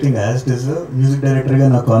అండి, everything as it is. Music డైరెక్టర్గా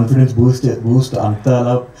నా కాన్ఫిడెన్స్ బూస్ట్ అంతా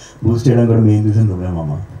అలా బూస్ట్ చేయడం కూడా మెయిన్ రీజన్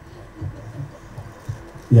నువ్వేమమ్మా.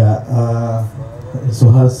 యా,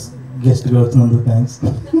 సుహాస్ గెస్ట్గా వచ్చినందుకు thanks.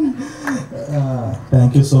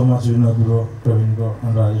 Thank you so much Vinod bro, Praveen bro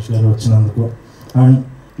and Rajesh గారు వచ్చినందుకు. అండ్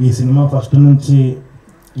ఈ సినిమా ఫస్ట్ నుంచి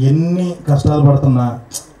ఎన్ని కష్టాలు పడుతున్నా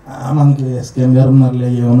మనకి ఎస్కేఎం గారు ఉన్నారులే,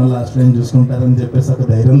 ఏమన్నా లాస్ట్ టైం చూసుకుంటారని చెప్పేసి ఒక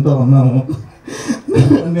ధైర్యంతో ఉన్నాము.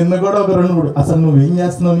 నిన్న కూడా ఒక 2-3 అసలు నువ్వేం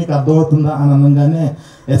చేస్తున్నావు నీకు అర్థమవుతుందా అని అనగానే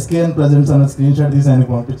ఎస్కేఎన్ ప్రజెంట్స్ అన్న స్క్రీన్ షాట్ తీసి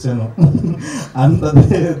ఆయనకి పంపించాను. అంత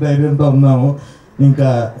ధైర్యంతో ఉన్నాము. ఇంకా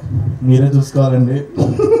మీరే చూసుకోవాలండి.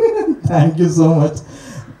 Thank you so much.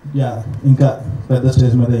 Yeah, ఇంకా పెద్ద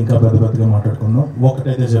స్టేజ్ మీద ఇంకా పెద్దగా మాట్లాడుకుందాం.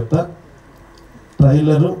 ఒకటైతే చెప్తా,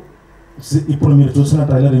 ట్రైలరు ఇప్పుడు మీరు చూసిన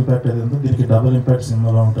ట్రైలర్ ఇంపాక్ట్ ఏదైందో దీనికి డబుల్ ఇంపాక్ట్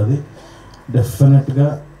సినిమాలో ఉంటుంది. డెఫినెట్గా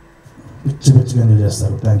పిచ్చిగా ఎంజాయ్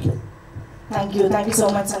చేస్తారు. Thank you so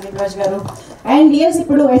much Sandeep Raj గారు. అండ్ ఎస్,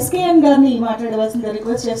 ఇప్పుడు ఎస్కేఎన్ గారిని మాట్లాడవలసింది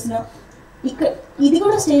రిక్వెస్ట్ చేస్తున్నాం. ఇక్కడ ఇది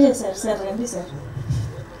కూడా స్టేజ్ చేశారు సార్, రండి సార్.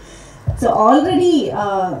 సో ఆల్రెడీ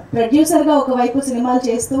ప్రొడ్యూసర్గా ఒకవైపు సినిమాలు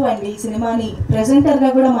చేస్తూ అండ్ ఈ సినిమాని ప్రెజెంటర్గా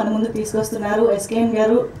కూడా మన ముందు తీసుకొస్తున్నారు ఎస్కేఎన్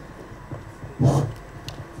గారు.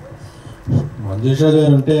 మంజుషా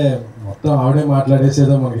గారు ఉంటే మొత్తం ఆవిడే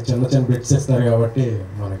మాట్లాడేసేదో మనకి చిన్న చిన్న బిట్స్ ఇస్తారు కాబట్టి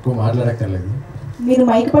మనం ఎక్కువ మాట్లాడక్కర్లేదు. మీరు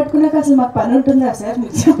మైక్ పట్టుకున్నాక అసలు మాకు పని ఉంటుందా సార్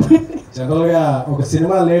మీరు చెప్పండి. జనరల్గా ఒక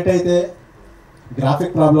సినిమా లేట్ అయితే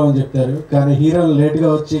గ్రాఫిక్ ప్రాబ్లం అని చెప్తారు, కానీ హీరో లేట్గా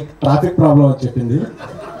వచ్చి ట్రాఫిక్ ప్రాబ్లం అని చెప్పింది.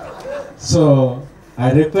 So I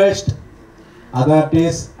request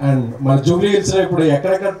authorities and మన జూబ్లీ హిల్స్లో ఇప్పుడు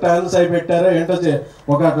ఎక్కడెక్కడ టర్న్స్ అయి పెట్టారో ఏంటో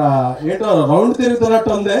ఏంటో రౌండ్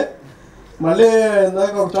తిరుగుతున్నట్టు ఉంది. మళ్ళీ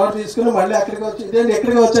ఇందాక ఒక చోట తీసుకుని మళ్ళీ అక్కడికి వచ్చి ఇదేంటి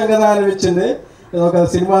ఎక్కడికి వచ్చాం కదా అనిపించింది. ఒక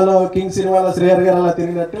సినిమాలో కింగ్ సినిమాలో శ్రీహరి గారు అలా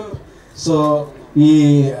తిరిగినట్టు. సో ఈ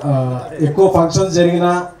ఎక్కువ ఫంక్షన్స్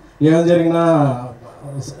జరిగినా ఏమైనా జరిగినా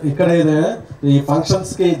ఇక్కడ ఈ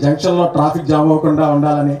ఫంక్షన్స్కి జంక్షన్లో ట్రాఫిక్ జామ్ అవ్వకుండా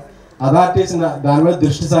ఉండాలని అథారిటీస్ దాని మీద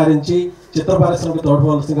దృష్టి సారించి చిత్ర పరిశ్రమకు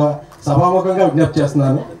తోడ్పడాల్సిందిగా సభాముఖంగా విజ్ఞప్తి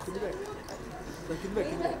చేస్తున్నాను.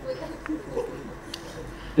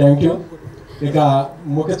 Thank you. ఇక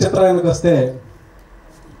ముఖ చిత్రానికి వస్తే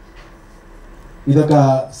ఇదొక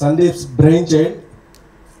సందీప్స్ బ్రెయిన్ చైల్డ్.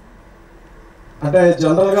 అంటే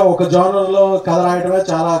జనరల్గా ఒక జోనర్లో కథ రాయడమే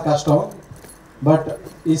చాలా కష్టం. బట్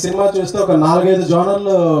ఈ సినిమా చూస్తే ఒక 4-5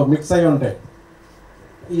 జోనర్లు మిక్స్ అయి ఉంటాయి.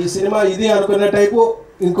 ఈ సినిమా ఇది అనుకునే టైపు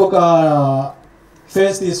ఇంకొక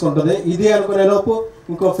ఫేజ్ తీసుకుంటుంది, ఇది అనుకునే లోపు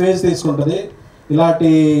ఇంకో ఫేజ్ తీసుకుంటుంది.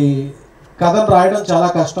 ఇలాంటి కథను రాయడం చాలా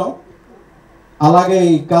కష్టం. అలాగే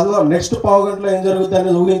ఈ కథలో నెక్స్ట్ పావు గంటలో ఏం జరుగుతుంది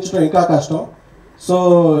అనేది ఊహించడం ఇంకా కష్టం. సో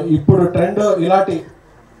ఇప్పుడు ట్రెండ్ ఇలాంటి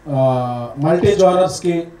మల్టీ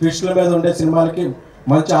జోనర్స్కి ట్విస్ట్ల మీద ఉండే సినిమాలకి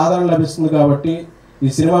మంచి ఆదరణ లభిస్తుంది కాబట్టి ఈ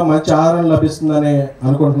సినిమా మంచి ఆదరణ లభిస్తుందని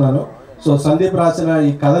అనుకుంటున్నాను. సో సందీప్ రాసిన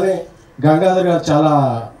ఈ కథని గంగాధర్ గారు చాలా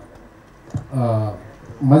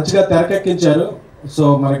మంచిగా తెరకెక్కించారు. సో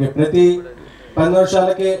మనకి ప్రతి 10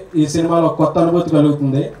 నిమిషాలకి ఈ సినిమాలో కొత్త అనుభూతి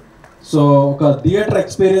కలుగుతుంది. సో ఒక థియేటర్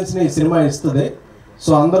ఎక్స్పీరియన్స్ని ఈ సినిమా ఇస్తుంది.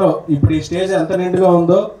 సో అందరూ ఇప్పుడు ఈ స్టేజ్ ఎంత నిండుగా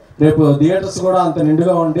ఉందో రేపు థియేటర్స్ కూడా అంత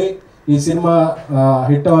నిండుగా ఉండి ఈ సినిమా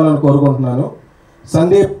హిట్ అవ్వాలని కోరుకుంటున్నాను.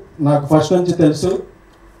 సందీప్ నాకు ఫస్ట్ నుంచి తెలుసు.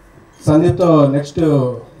 సందీప్తో నెక్స్ట్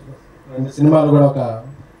 2 సినిమాలు కూడా ఒక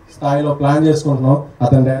స్థాయిలో ప్లాన్ చేసుకుంటున్నాం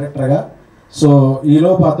అతను డైరెక్టర్గా. సో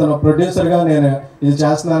ఈలోపు అతను ప్రొడ్యూసర్గా నేను ఇది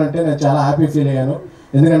చేస్తున్నానంటే నేను చాలా హ్యాపీ ఫీల్ అయ్యాను.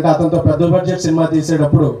 ఎందుకంటే అతనితో పెద్ద బడ్జెట్ సినిమా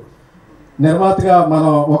తీసేటప్పుడు నిర్మాతగా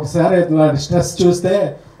మనం ఒకసారి స్ట్రెస్ చూస్తే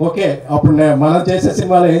ఓకే అప్పుడు మనం చేసే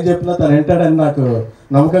సినిమాలో ఏం చెప్పినా తను వింటాడని నాకు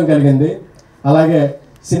నమ్మకం కలిగింది. అలాగే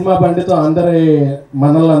సినిమా బండితో అందరి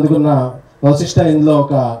మనల్ని అందుకున్న వశిష్ట ఇందులో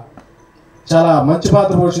ఒక చాలా మంచి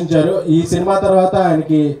పాత్ర పోషించారు. ఈ సినిమా తర్వాత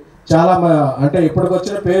ఆయనకి చాలా అంటే ఇప్పటికి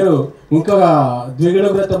వచ్చిన పేరు ఇంకొక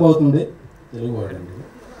ద్విగుణీకృతం అవుతుంది. తెలుగు వాడండి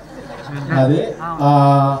అది.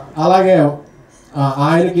 అలాగే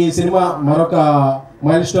ఆయనకి ఈ సినిమా మరొక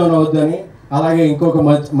మైల్ స్టోన్ అవుతుందని, అలాగే ఇంకొక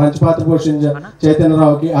మంచి పాత్ర పోషించ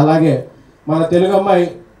చైతన్యరావుకి, అలాగే మన తెలుగు అమ్మాయి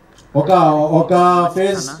ఒక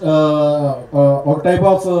ఫేజ్ ఒక టైప్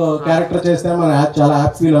ఆఫ్ క్యారెక్టర్ చేస్తే మనం చాలా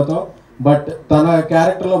హ్యాపీ ఫీల్ అవుతాం. బట్ తన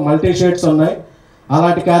క్యారెక్టర్లో మల్టీ షేడ్స్ ఉన్నాయి.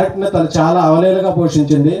 అలాంటి క్యారెక్టర్ని తను చాలా అవలేలుగా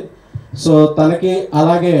పోషించింది. సో తనకి,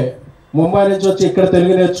 అలాగే ముంబై నుంచి వచ్చి ఇక్కడ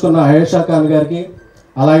తెలుగు నేర్చుకున్న ayesha గారికి,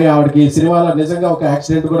 అలాగే ఆవిడకి ఈ సినిమాలో నిజంగా ఒక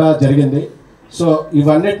యాక్సిడెంట్ కూడా జరిగింది. సో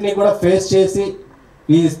ఇవన్నిటినీ కూడా ఫేస్ చేసి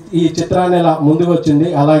ఈ చిత్రాన్ని ఇలా ముందుకు వచ్చింది.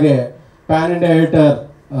 అలాగే పాన్ ఇండియా ఎడిటర్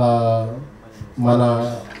మన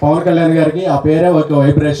పవన్ కళ్యాణ్ గారికి ఆ పేరే ఒక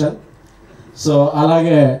వైబ్రేషన్. సో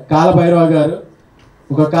అలాగే కాల భైరవ గారు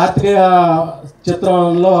ఒక కార్తికేయ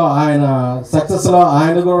చిత్రంలో ఆయన సక్సెస్లో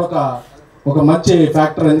ఆయన కూడా ఒక మంచి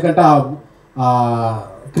ఫ్యాక్టర్. ఎందుకంటే ఆ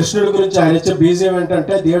కృష్ణుడి గురించి ఆయన ఇచ్చే బీజియం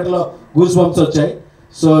ఏంటంటే థియేటర్లో గూస్ బంప్స్ వచ్చాయి.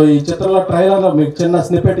 సో ఈ చిత్రంలో ట్రైలర్లో మీకు చిన్న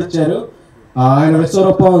స్నిప్పెట్ ఇచ్చారు, ఆయన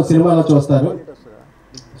విశ్వరూపం సినిమాలో చూస్తారు.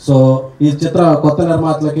 సో ఈ చిత్ర కొత్త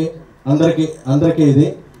నిర్మాతలకి అందరికీ ఇది.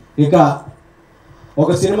 ఇక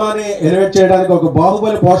ఒక సినిమాని ఎలివేట్ చేయడానికి ఒక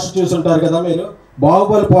బాహుబలి పోస్టర్ చూసుంటారు కదా మీరు.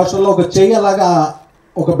 బాహుబలి పోస్టర్లో ఒక చెయ్యి అలాగా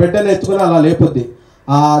ఒక బిడ్డని ఎత్తుకుని అలా లేపుద్ది.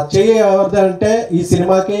 ఆ చెయ్యి ఎవరిది అంటే ఈ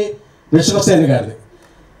సినిమాకి విశ్వక్ సేన్ గారిది.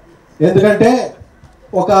 ఎందుకంటే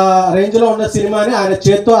ఒక రేంజ్లో ఉన్న సినిమాని ఆయన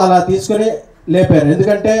చేత్తో అలా తీసుకుని లేపారు.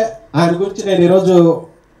 ఎందుకంటే ఆయన గురించి నేను ఈరోజు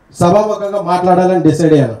సభాముఖంగా మాట్లాడాలని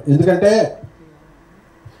డిసైడ్ అయ్యాను. ఎందుకంటే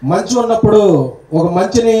మంచి ఉన్నప్పుడు ఒక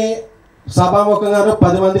మంచిని సభాముఖంగాను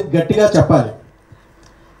 10 మందికి గట్టిగా చెప్పాలి.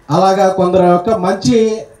 అలాగా కొందరు యొక్క మంచి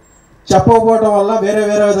చెప్పకపోవడం వల్ల వేరే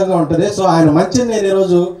విధంగా ఉంటుంది. సో ఆయన మంచిని నేను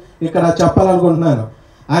ఈరోజు ఇక్కడ చెప్పాలనుకుంటున్నాను.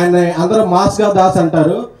 ఆయన అందరూ మాస్గా దాస్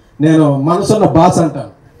అంటారు, నేను మనసున్న బాస్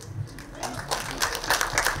అంటాను.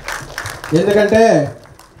 ఎందుకంటే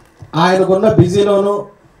ఆయనకున్న బిజీలోను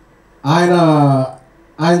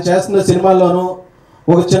ఆయన చేస్తున్న సినిమాల్లోనూ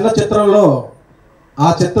ఒక చిన్న చిత్రంలో ఆ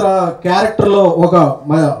చిత్ర క్యారెక్టర్లో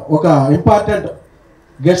ఒక ఇంపార్టెంట్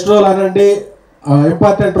గెస్ట్ రోల్ అనండి,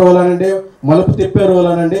 ఇంపార్టెంట్ రోల్ అనండి, మలుపు తిప్పే రోల్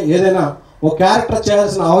అనండి, ఏదైనా ఒక క్యారెక్టర్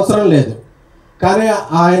చేయాల్సిన అవసరం లేదు. కానీ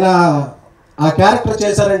ఆయన ఆ క్యారెక్టర్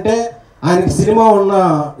చేశారంటే ఆయనకి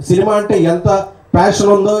సినిమా అంటే ఎంత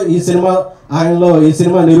ప్యాషన్ ఉందో ఆయనలో ఈ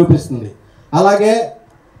సినిమా నిరూపిస్తుంది. అలాగే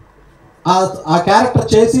ఆ క్యారెక్టర్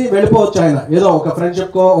చేసి వెళ్ళిపోవచ్చు ఆయన, ఏదో ఒక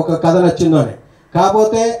ఫ్రెండ్షిప్కో ఒక కథ నచ్చిందో అని.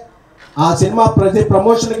 కాకపోతే ఆ సినిమా ప్రతి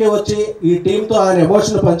ప్రమోషన్కి వచ్చి ఈ టీంతో ఆయన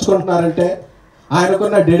ఎమోషన్ పంచుకుంటున్నారంటే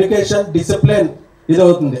ఆయనకున్న డెడికేషన్, డిసిప్లిన్ ఇది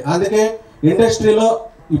అవుతుంది. అందుకే ఇండస్ట్రీలో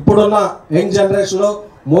ఇప్పుడున్న యంగ్ జనరేషన్లో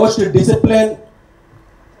మోస్ట్ డిసిప్లిన్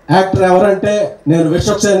యాక్టర్ ఎవరంటే నేను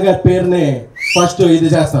విశ్వక్ సేన్ గారి పేరుని ఫస్ట్ ఇది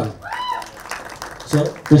చేస్తాను. సో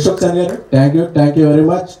విశ్వక్ సేన్ గారు thank you very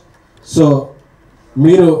much. So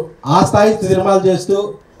మీరు ఆ స్థాయి సినిమాలు చేస్తూ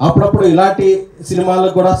అప్పుడప్పుడు ఇలాంటి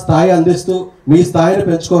సినిమాలకు కూడా స్థాయి అందిస్తూ మీ స్థాయిని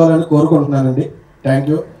పెంచుకోవాలని కోరుకుంటున్నానండి. Thank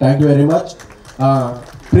you very much.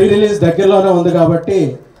 Pre release దగ్గరలోనే ఉంది కాబట్టి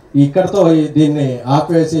ఇక్కడతో దీన్ని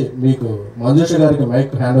ఆపివేసి మీకు మంజుష గారికి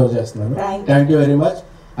మైక్ హ్యాండ్ ఓవర్ చేస్తున్నాను. Thank you very much.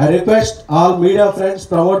 I request all media friends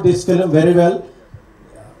promote this film very well.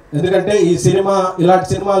 ఎందుకంటే ఈ సినిమా ఇలాంటి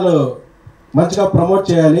సినిమాలు మంచిగా ప్రమోట్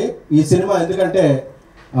చేయాలి. ఈ సినిమా ఎందుకంటే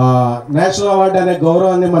నేషనల్ అవార్డు అనే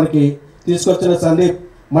గౌరవాన్ని మనకి తీసుకొచ్చిన సందీప్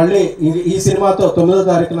మళ్ళీ ఈ సినిమాతో 9వ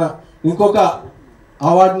తారీఖున ఇంకొక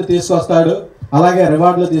అవార్డుని తీసుకొస్తాడు, అలాగే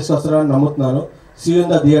రివార్డులు తీసుకొస్తాడని నమ్ముతున్నాను. See you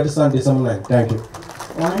in the theatres on December 9. Thank you.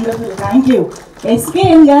 Wonderful, thank you.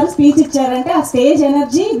 SKN గారు స్పీచ్ ఇచ్చారంటే ఆ స్టేజ్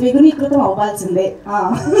ఎనర్జీ ద్విగుణీకృతం అవ్వాల్సిందే.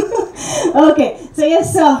 ఓకే, సో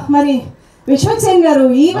ఎస్, మరి విశ్వక్ సేన్ గారు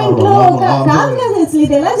ఈవెంట్ లో కాదు అసలు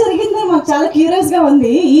ఇది ఎలా జరిగిందో మాకు చాలా క్యూరియస్ గా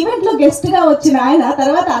ఉంది. ఈవెంట్ లో గెస్ట్ గా వచ్చిన ఆయన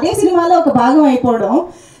తర్వాత అదే సినిమాలో ఒక భాగం అయిపోవడం,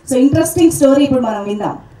 సో ఇంట్రెస్టింగ్ స్టోరీ ఇప్పుడు మనం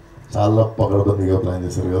విందాం. చాలా పగడబందిగా ప్లాన్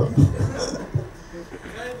చేశారు కదా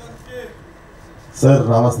సార్.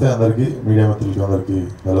 నమస్తే అందరికీ, మీడియా మిత్రులకి అందరికీ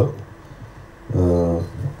హలో.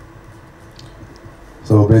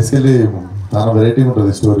 సో బేసికలీ చాలా వెరైటీ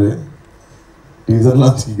ఉంటుంది స్టోరీ. టీజర్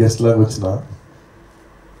లాంచ్కి గెస్ట్ లాగా వచ్చిన,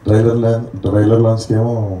 ట్రైలర్ లాంచ్కి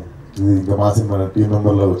ఏమో ఇది ఇంకా మా సినిమా టీం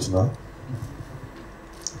మెంబర్లో వచ్చిన.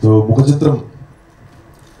 సో ముఖచిత్రం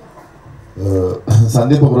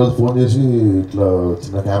సందీప్ ఒకరోజు ఫోన్ చేసి ఇట్లా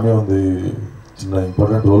చిన్న క్యామియో ఉంది, చిన్న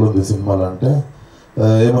ఇంపార్టెంట్ రోల్ ఉంది సినిమాలో అంటే,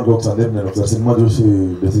 ఏమనుకో సందీప్ నేను ఒకసారి సినిమా చూసి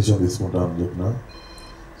డెసిషన్ తీసుకుంటాను అని చెప్పిన.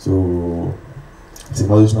 సో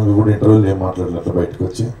సినిమా చూసినాక కూడా ఇంటర్వ్యూలు ఏం మాట్లాడలేదు, అట్లా బయటకు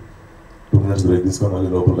వచ్చి 2 minutes బ్రేక్ తీసుకొని మళ్ళీ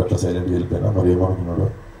లోపలికి అట్లా సైలెంట్గా వెళ్ళిపోయినా. మరి ఏమనుకున్నాడు,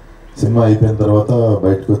 సినిమా అయిపోయిన తర్వాత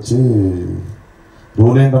బయటకు వచ్చి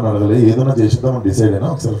రోల్ ఏంటని అడగలే, ఏదైనా చేసేద్దామని డిసైడ్ అయినా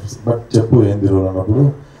ఒకసారి బట్ చెప్పు ఏంది రోల్ అన్నప్పుడు,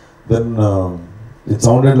 then it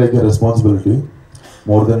sounded like A responsibility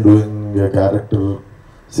more than doing a character.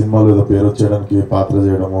 సినిమాలో ఏదో పేరు వచ్చేయడానికి పాత్ర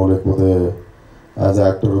చేయడమో లేకపోతే యాజ్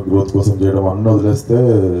యాక్టర్ గ్రోత్ కోసం చేయడం అన్నీ వదిలేస్తే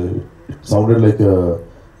it sounded like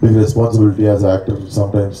big responsibility as actor.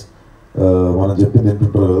 Sometimes మనం చెప్పింది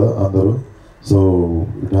వింటుంటారు కదా అందరూ. So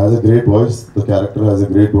it has a great voice, the character has a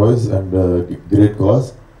great voice and great cause.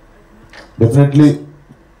 Definitely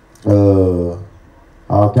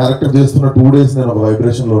ఆ క్యారెక్టర్ చేస్తున్న 2 days నేను ఒక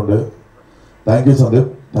వైబ్రేషన్లో ఉండే. Thank you Sandeep,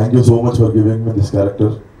 thank you so much for giving me this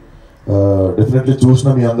character. Definitely చూసిన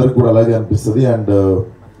మీ అందరికి కూడా అలాగే అనిపిస్తుంది. అండ్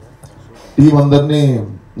టీం అందరినీ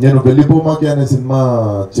నేను వెళ్ళిపోమాకి అనే సినిమా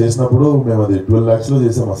చేసినప్పుడు మేము అది 12 lakhsలో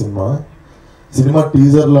చేసాం. ఆ సినిమా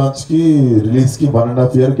టీజర్ లాంచ్కి రిలీజ్కి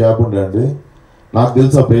 1.5 year గ్యాప్ ఉండే అండి. నాకు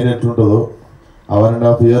తెలుసు ఆ బ్రెయిన్ ఎట్లుంటుందో. ఆ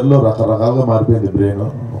 1.5 yearలో రకరకాలుగా మారిపోయింది బ్రెయిన్.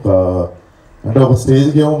 ఒక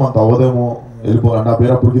స్టేజ్కి ఏమో మనకు అవ్వదేమో వెళ్ళిపోవాలి. నా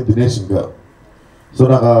పేరు అప్పటికి దినేష్ ఇంకా. సో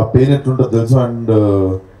నాకు ఆ పెయిన్ ఎట్లుంటుందో తెలుసు. అండ్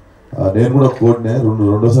నేను కూడా కోడినే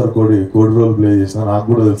రెండోసారి కోడి రోల్ ప్లే చేసిన. నాకు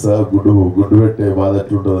కూడా తెలుసా గుడ్డు పెట్టే బాధ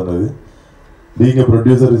ఎట్లుంటుంది అనేది. Being a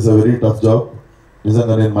producer is a very tough job.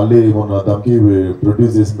 నిజంగా నేను మళ్ళీ మొన్న దమ్కి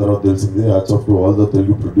ప్రొడ్యూస్ చేసిన తర్వాత తెలిసింది. Hats off to all the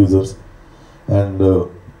Telugu producers. And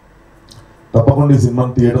తప్పకుండా ఈ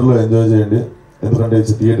సినిమాని థియేటర్లో ఎంజాయ్ చేయండి. ఎందుకంటే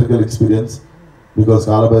ఇట్స్ థియేట్రికల్ ఎక్స్పీరియన్స్. బికాస్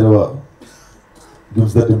కాల Bhairava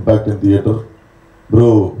gives that impact in theatre. Bro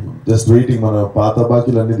just waiting. మన పాత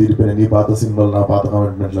బాకీలు అన్నీ తీరిపోయినాయి. నీ పాత సినిమాలు, నా పాత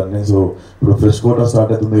కమిట్మెంట్లు అన్నీ. సో ఇప్పుడు ఫ్రెష్ కోటా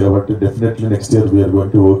స్టార్ట్ అవుతుంది కాబట్టి definitely next year we are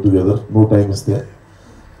going to work together. నువ్వు టైం ఇస్తే.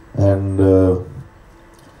 And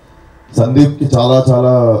సందీప్కి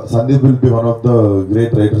Sandeep will be one of the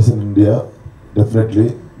great writers in India. Definitely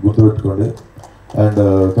గుర్తుపెట్టుకోండి. And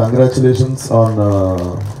congratulations on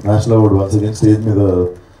national award once again. Stage మీద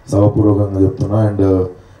సభపూర్వకంగా చెప్తున్నా. And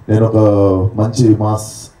నేను ఒక మంచి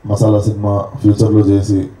మసాలా సినిమా ఫ్యూచర్లో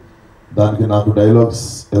చేసి దానికి నాకు డైలాగ్స్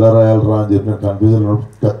ఎలా రాయాలరా అని చెప్పి నేను కన్ఫ్యూజన్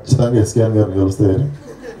ఖచ్చితంగా ఎస్కేఎన్ గారిని కలుస్తాయి.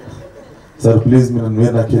 సార్ ప్లీజ్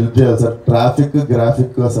మీరు నాకు హెల్ప్ చేయాలి సార్.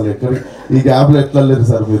 గ్రాఫిక్ అసలు ఎక్కడ ఈ గ్యాప్లో ఎట్లా లేరు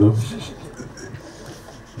సార్ మీరు.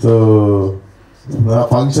 సో నా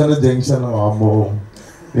ఫంక్షన్ జంక్షన్ అమ్మో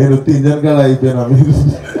నేను ఇంజన్ కాడ అయిపోయినా మీరు.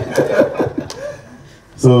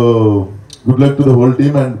 So good luck to the whole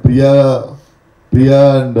team. And Priya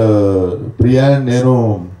and నేను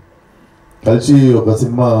కలిసి ఒక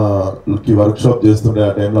సినిమాకి వర్క్షాప్ చేస్తుండే ఆ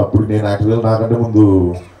టైంలో. అప్పుడు నేను యాక్చువల్గా నాకంటే ముందు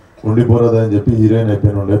ఉండిపోరాదని చెప్పి హీరోయిన్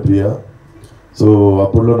అయిపోయిన ఉండే ప్రియా. సో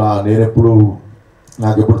అప్పుడులో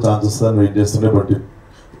నాకు ఎప్పుడు ఛాన్స్ వస్తుందని వెయిట్ చేస్తుండే. But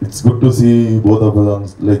it's good to see both of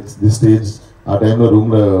like the stage. ఆ టైంలో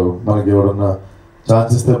రూమ్లో మనకి ఎవరన్నా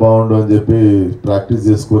ఛాన్స్ ఇస్తే బాగుండు అని చెప్పి ప్రాక్టీస్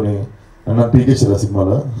చేసుకొని నన్ను పీకేసారు ఆ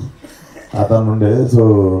సినిమాలో అతను ఉండే. సో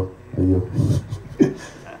అయ్యో.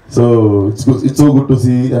 So it's so good to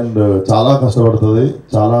see. And చాలా కష్టపడుతుంది,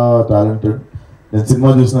 చాలా టాలెంటెడ్. నేను సినిమా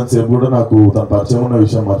చూసినంతసేపు కూడా నాకు తన పరిచయం ఉన్న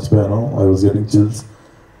విషయం మర్చిపోయాను. I was getting chills.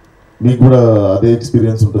 మీకు కూడా అదే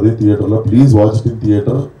ఎక్స్పీరియన్స్ ఉంటుంది థియేటర్లో. Please watch it in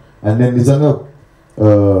theatre. And నేను నిజంగా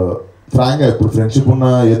ఫ్రాంక్గా ఇప్పుడు ఫ్రెండ్షిప్ ఉన్నా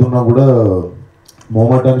ఏదున్నా కూడా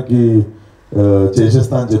మోమటానికి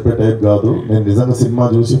చేసేస్తా అని చెప్పే టైప్ కాదు. నేను నిజంగా సినిమా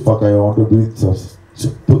చూసి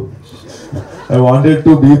I wanted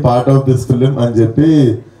to be part of this film అని చెప్పి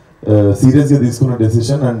సీరియస్గా తీసుకున్న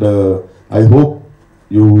decision. And I hope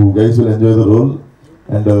you guys will enjoy the role.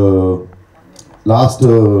 And last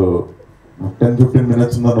 10-15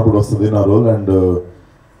 minutes ఉన్నప్పుడు వస్తుంది నా role. And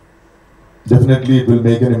definitely it will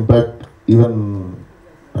make an impact. Even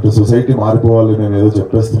అంటే society మారిపోవాలి, మేము ఏదో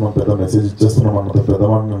చెప్పేస్తున్నాం, పెద్ద మెసేజ్ ఇచ్చేస్తున్నాం అన్నంత పెద్ద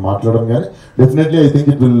మాట నేను మాట్లాడడం. కానీ definitely I think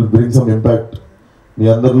it will bring some impact. మీ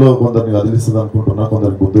అందరిలో కొందరిని కదిలిస్తుంది అనుకుంటున్నా,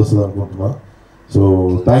 కొందరికి బుద్ధి వస్తుంది అనుకుంటున్నా. So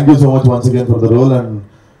thank you so much once again for the role. And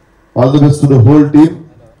all the best to the whole team.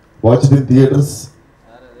 Watch it in theatres.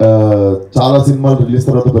 చాలా సినిమాలు రిలీజ్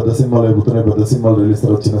తర్వాత పెద్ద సినిమాలు అయిపోతున్నాయి, పెద్ద సినిమాలు రిలీజ్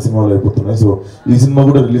తర్వాత చిన్న సినిమాలు అయిపోతున్నాయి. సో ఈ సినిమా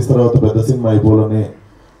కూడా రిలీజ్ తర్వాత పెద్ద సినిమా అయిపోవాలని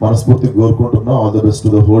మనస్ఫూర్తిగా కోరుకుంటున్నాం. All the best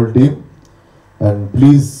to the whole team. And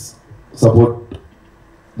please support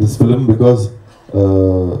this film. Because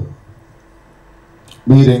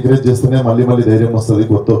మీరు ఎంకరేజ్ చేస్తేనే మళ్ళీ ధైర్యం వస్తుంది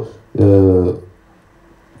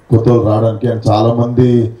కొత్త రావడానికి. అండ్ చాలామంది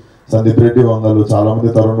సందీప్ రెడ్డి వంగలు, చాలామంది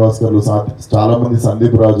తరుణ్ భాస్కర్లు, చాలామంది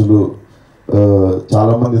సందీప్ రాజులు,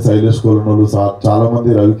 చాలామంది శైలేష్ కొలనోళ్ళు, చాలామంది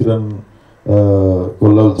రవికిరణ్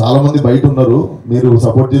కొల్లలు, చాలామంది బయట ఉన్నారు. మీరు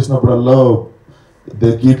సపోర్ట్ చేసినప్పుడల్లా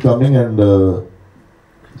they keep coming. And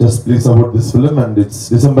just please support this film. And it's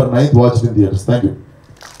December 9th. Watch in theatres. Thank you.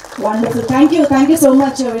 Wonderful. Thank you so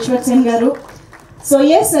much Vishwak Sen గారు. సో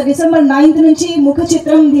ఎస్, December 9th నుంచి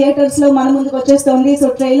ముఖచిత్రం థియేటర్స్లో మన ముందుకు వచ్చేస్తుంది. సో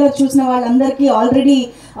ట్రైలర్ చూసిన వాళ్ళందరికీ ఆల్రెడీ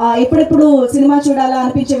ఎప్పుడెప్పుడు సినిమా చూడాలా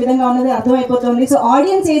అనిపించే విధంగా ఉన్నది అర్థమైపోతుంది. సో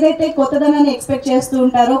ఆడియన్స్ ఏదైతే కొత్తదనాన్ని ఎక్స్పెక్ట్ చేస్తూ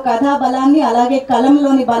ఉంటారో, కథా బలాన్ని అలాగే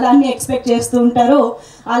కలంలోని బలాన్ని ఎక్స్పెక్ట్ చేస్తూ ఉంటారో,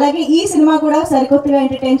 అలాగే ఈ సినిమా కూడా సరికొత్తగా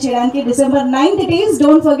ఎంటర్టైన్ చేయడానికి December 9th it is.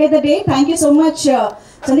 Don't forget the day. Thank you so much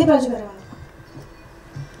Sandeep రాజు గారు.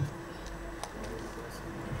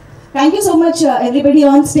 Thank you so much everybody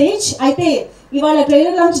on stage. అయితే ఇవాళ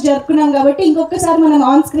ట్రైలర్ లాంచ్ జరుపుకున్నాం కాబట్టి ఇంకొకసారి మనం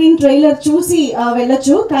ఆన్ స్క్రీన్ ట్రైలర్ చూసి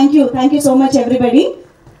వెళ్ళొచ్చు. Thank you so much everybody.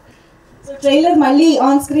 So trailer మళ్ళీ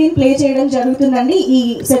ఆన్ స్క్రీన్ ప్లే చేయడం జరుగుతుందండి ఈ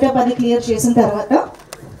సెటప్ అది క్లియర్ చేసిన తర్వాత.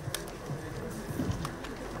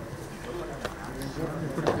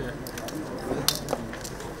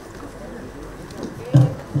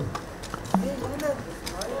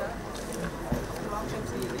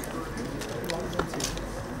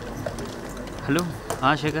 హలో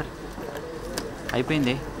శేఖర్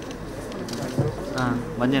అయిపోయింది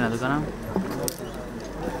బంద్ చేయనా దుకాణం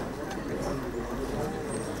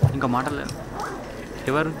ఇంకా మాటలేదు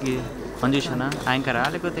ఎవరికి మంజుషనా యాంకరా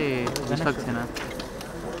లేకపోతే విశ్వక్ సేనా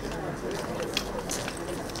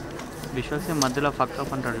విశ్వక్ సేన్ మధ్యలో ఫక్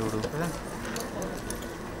అప్ అంటాడు చూడు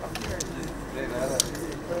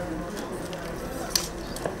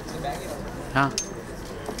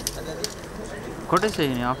కొట్టేసేయి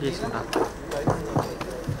నేను ఆఫ్ చేసుకుంటా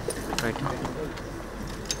రైట్